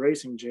push a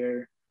racing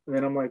chair. And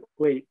then I'm like,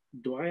 wait,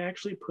 do I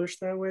actually push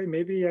that way?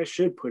 Maybe I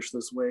should push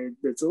this way.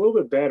 It's a little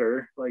bit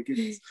better. Like,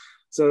 it's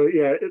so,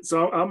 yeah.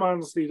 So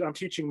I'm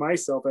teaching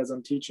myself as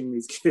I'm teaching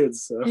these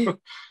kids. So,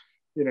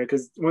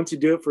 because once you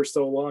do it for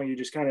so long,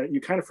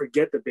 you kind of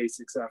forget the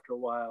basics after a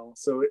while.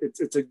 So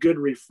it's a good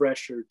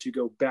refresher to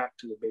go back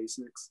to the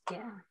basics.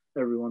 Yeah.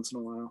 Every once in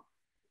a while.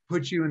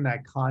 Put you in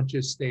that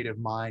conscious state of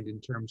mind in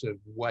terms of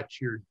what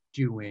you're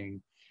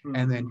doing. Mm-hmm.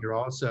 And then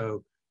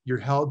you're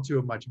held to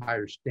a much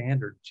higher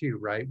standard too,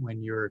 right?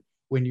 When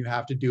you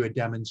have to do a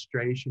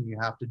demonstration, you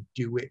have to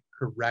do it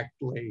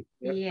correctly.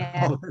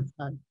 Yeah. All the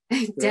time.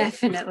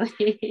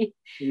 Definitely.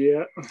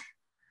 Yeah.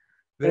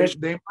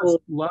 They must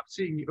love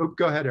seeing you. Oh,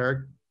 go ahead,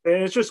 Erik.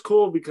 And it's just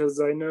cool because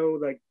I know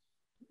like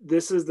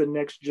this is the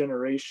next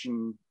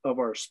generation of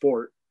our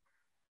sport.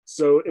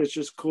 So it's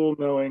just cool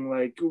knowing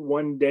like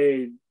one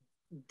day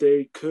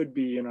they could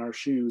be in our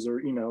shoes,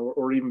 or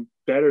or even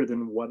better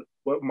than what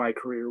my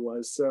career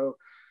was. So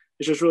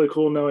it's just really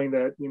cool knowing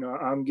that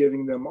I'm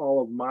giving them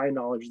all of my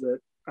knowledge that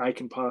I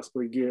can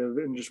possibly give,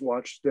 and just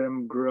watch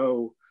them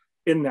grow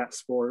in that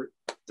sport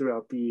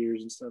throughout the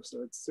years and stuff.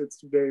 So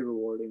it's very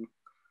rewarding.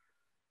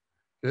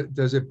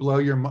 Does it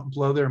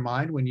blow their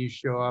mind when you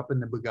show up in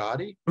the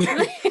Bugatti?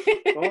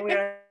 Only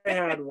I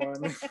had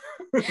one.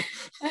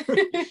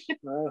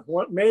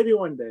 Maybe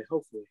one day,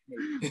 hopefully.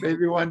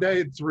 Maybe one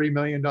day, $3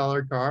 million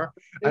car.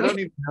 I don't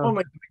even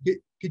know.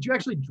 Could you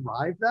actually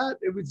drive that?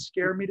 It would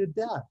scare me to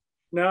death.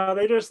 No,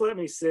 they just let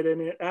me sit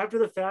in it. After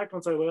the fact,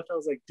 once I left, I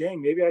was like,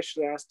 dang, maybe I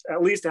should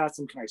at least ask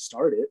them, can I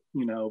start it?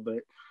 But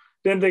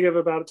didn't think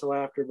about it till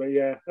after. But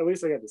yeah, at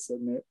least I got to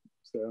sit in it.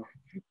 So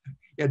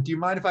yeah, do you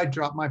mind if I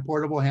drop my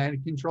portable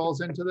hand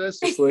controls into this?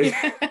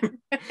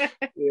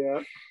 Yeah.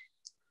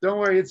 Don't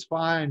worry, it's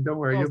fine. Don't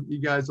worry,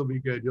 you guys will be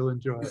good. You'll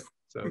enjoy it.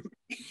 So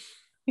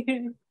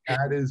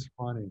that is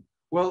funny.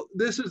 Well,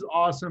 this is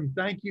awesome.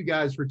 Thank you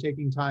guys for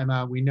taking time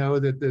out. We know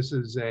that this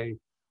is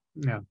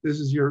this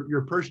is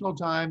your personal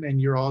time,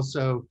 and you're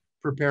also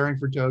preparing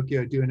for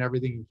Tokyo, doing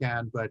everything you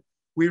can. But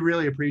we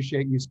really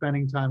appreciate you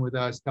spending time with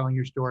us, telling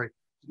your story.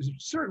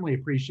 Certainly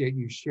appreciate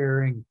you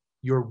sharing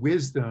your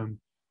wisdom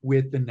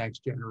with the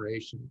next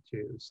generation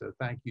too. So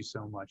thank you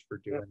so much for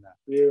doing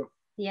that.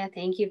 Yeah,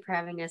 thank you for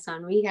having us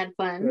on. We had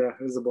fun. Yeah,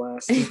 it was a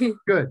blast.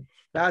 Good.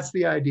 That's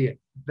the idea.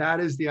 That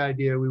is the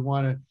idea. We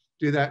want to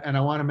do that. And I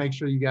want to make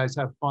sure you guys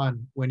have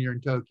fun when you're in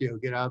Tokyo.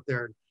 Get out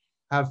there,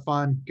 have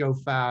fun, go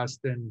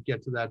fast, and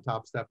get to that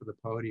top step of the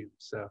podium.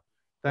 So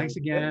thanks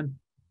again.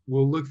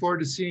 We'll look forward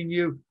to seeing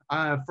you.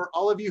 For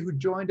all of you who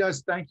joined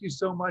us, thank you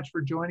so much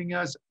for joining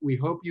us. We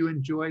hope you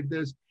enjoyed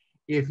this.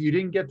 If you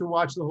didn't get to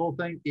watch the whole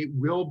thing, it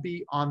will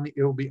be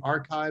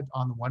archived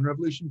on the One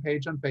Revolution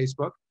page on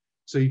Facebook.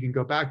 So you can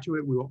go back to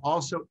it. We will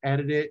also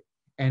edit it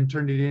and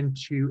turn it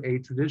into a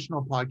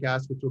traditional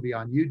podcast, which will be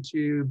on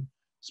YouTube,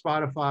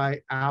 Spotify,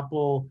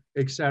 Apple,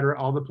 etc.,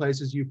 all the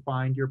places you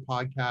find your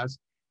podcast.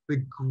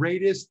 The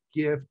greatest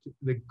gift,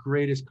 the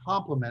greatest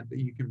compliment that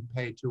you can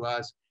pay to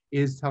us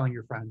is telling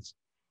your friends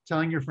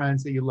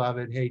that you love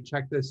it. Hey,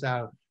 check this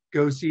out.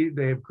 Go see,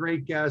 they have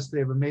great guests. They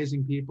have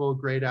amazing people,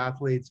 great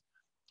athletes,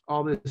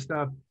 all this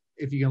stuff.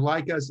 If you can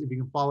like us, if you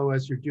can follow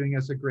us, you're doing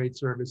us a great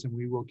service, and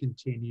we will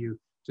continue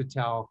to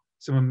tell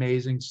some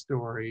amazing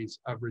stories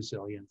of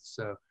resilience.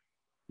 So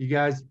you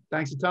guys,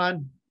 thanks a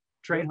ton.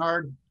 Train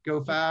hard,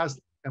 go fast,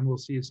 and we'll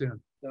see you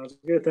soon. Sounds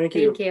good. Thank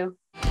you. Thank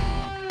you.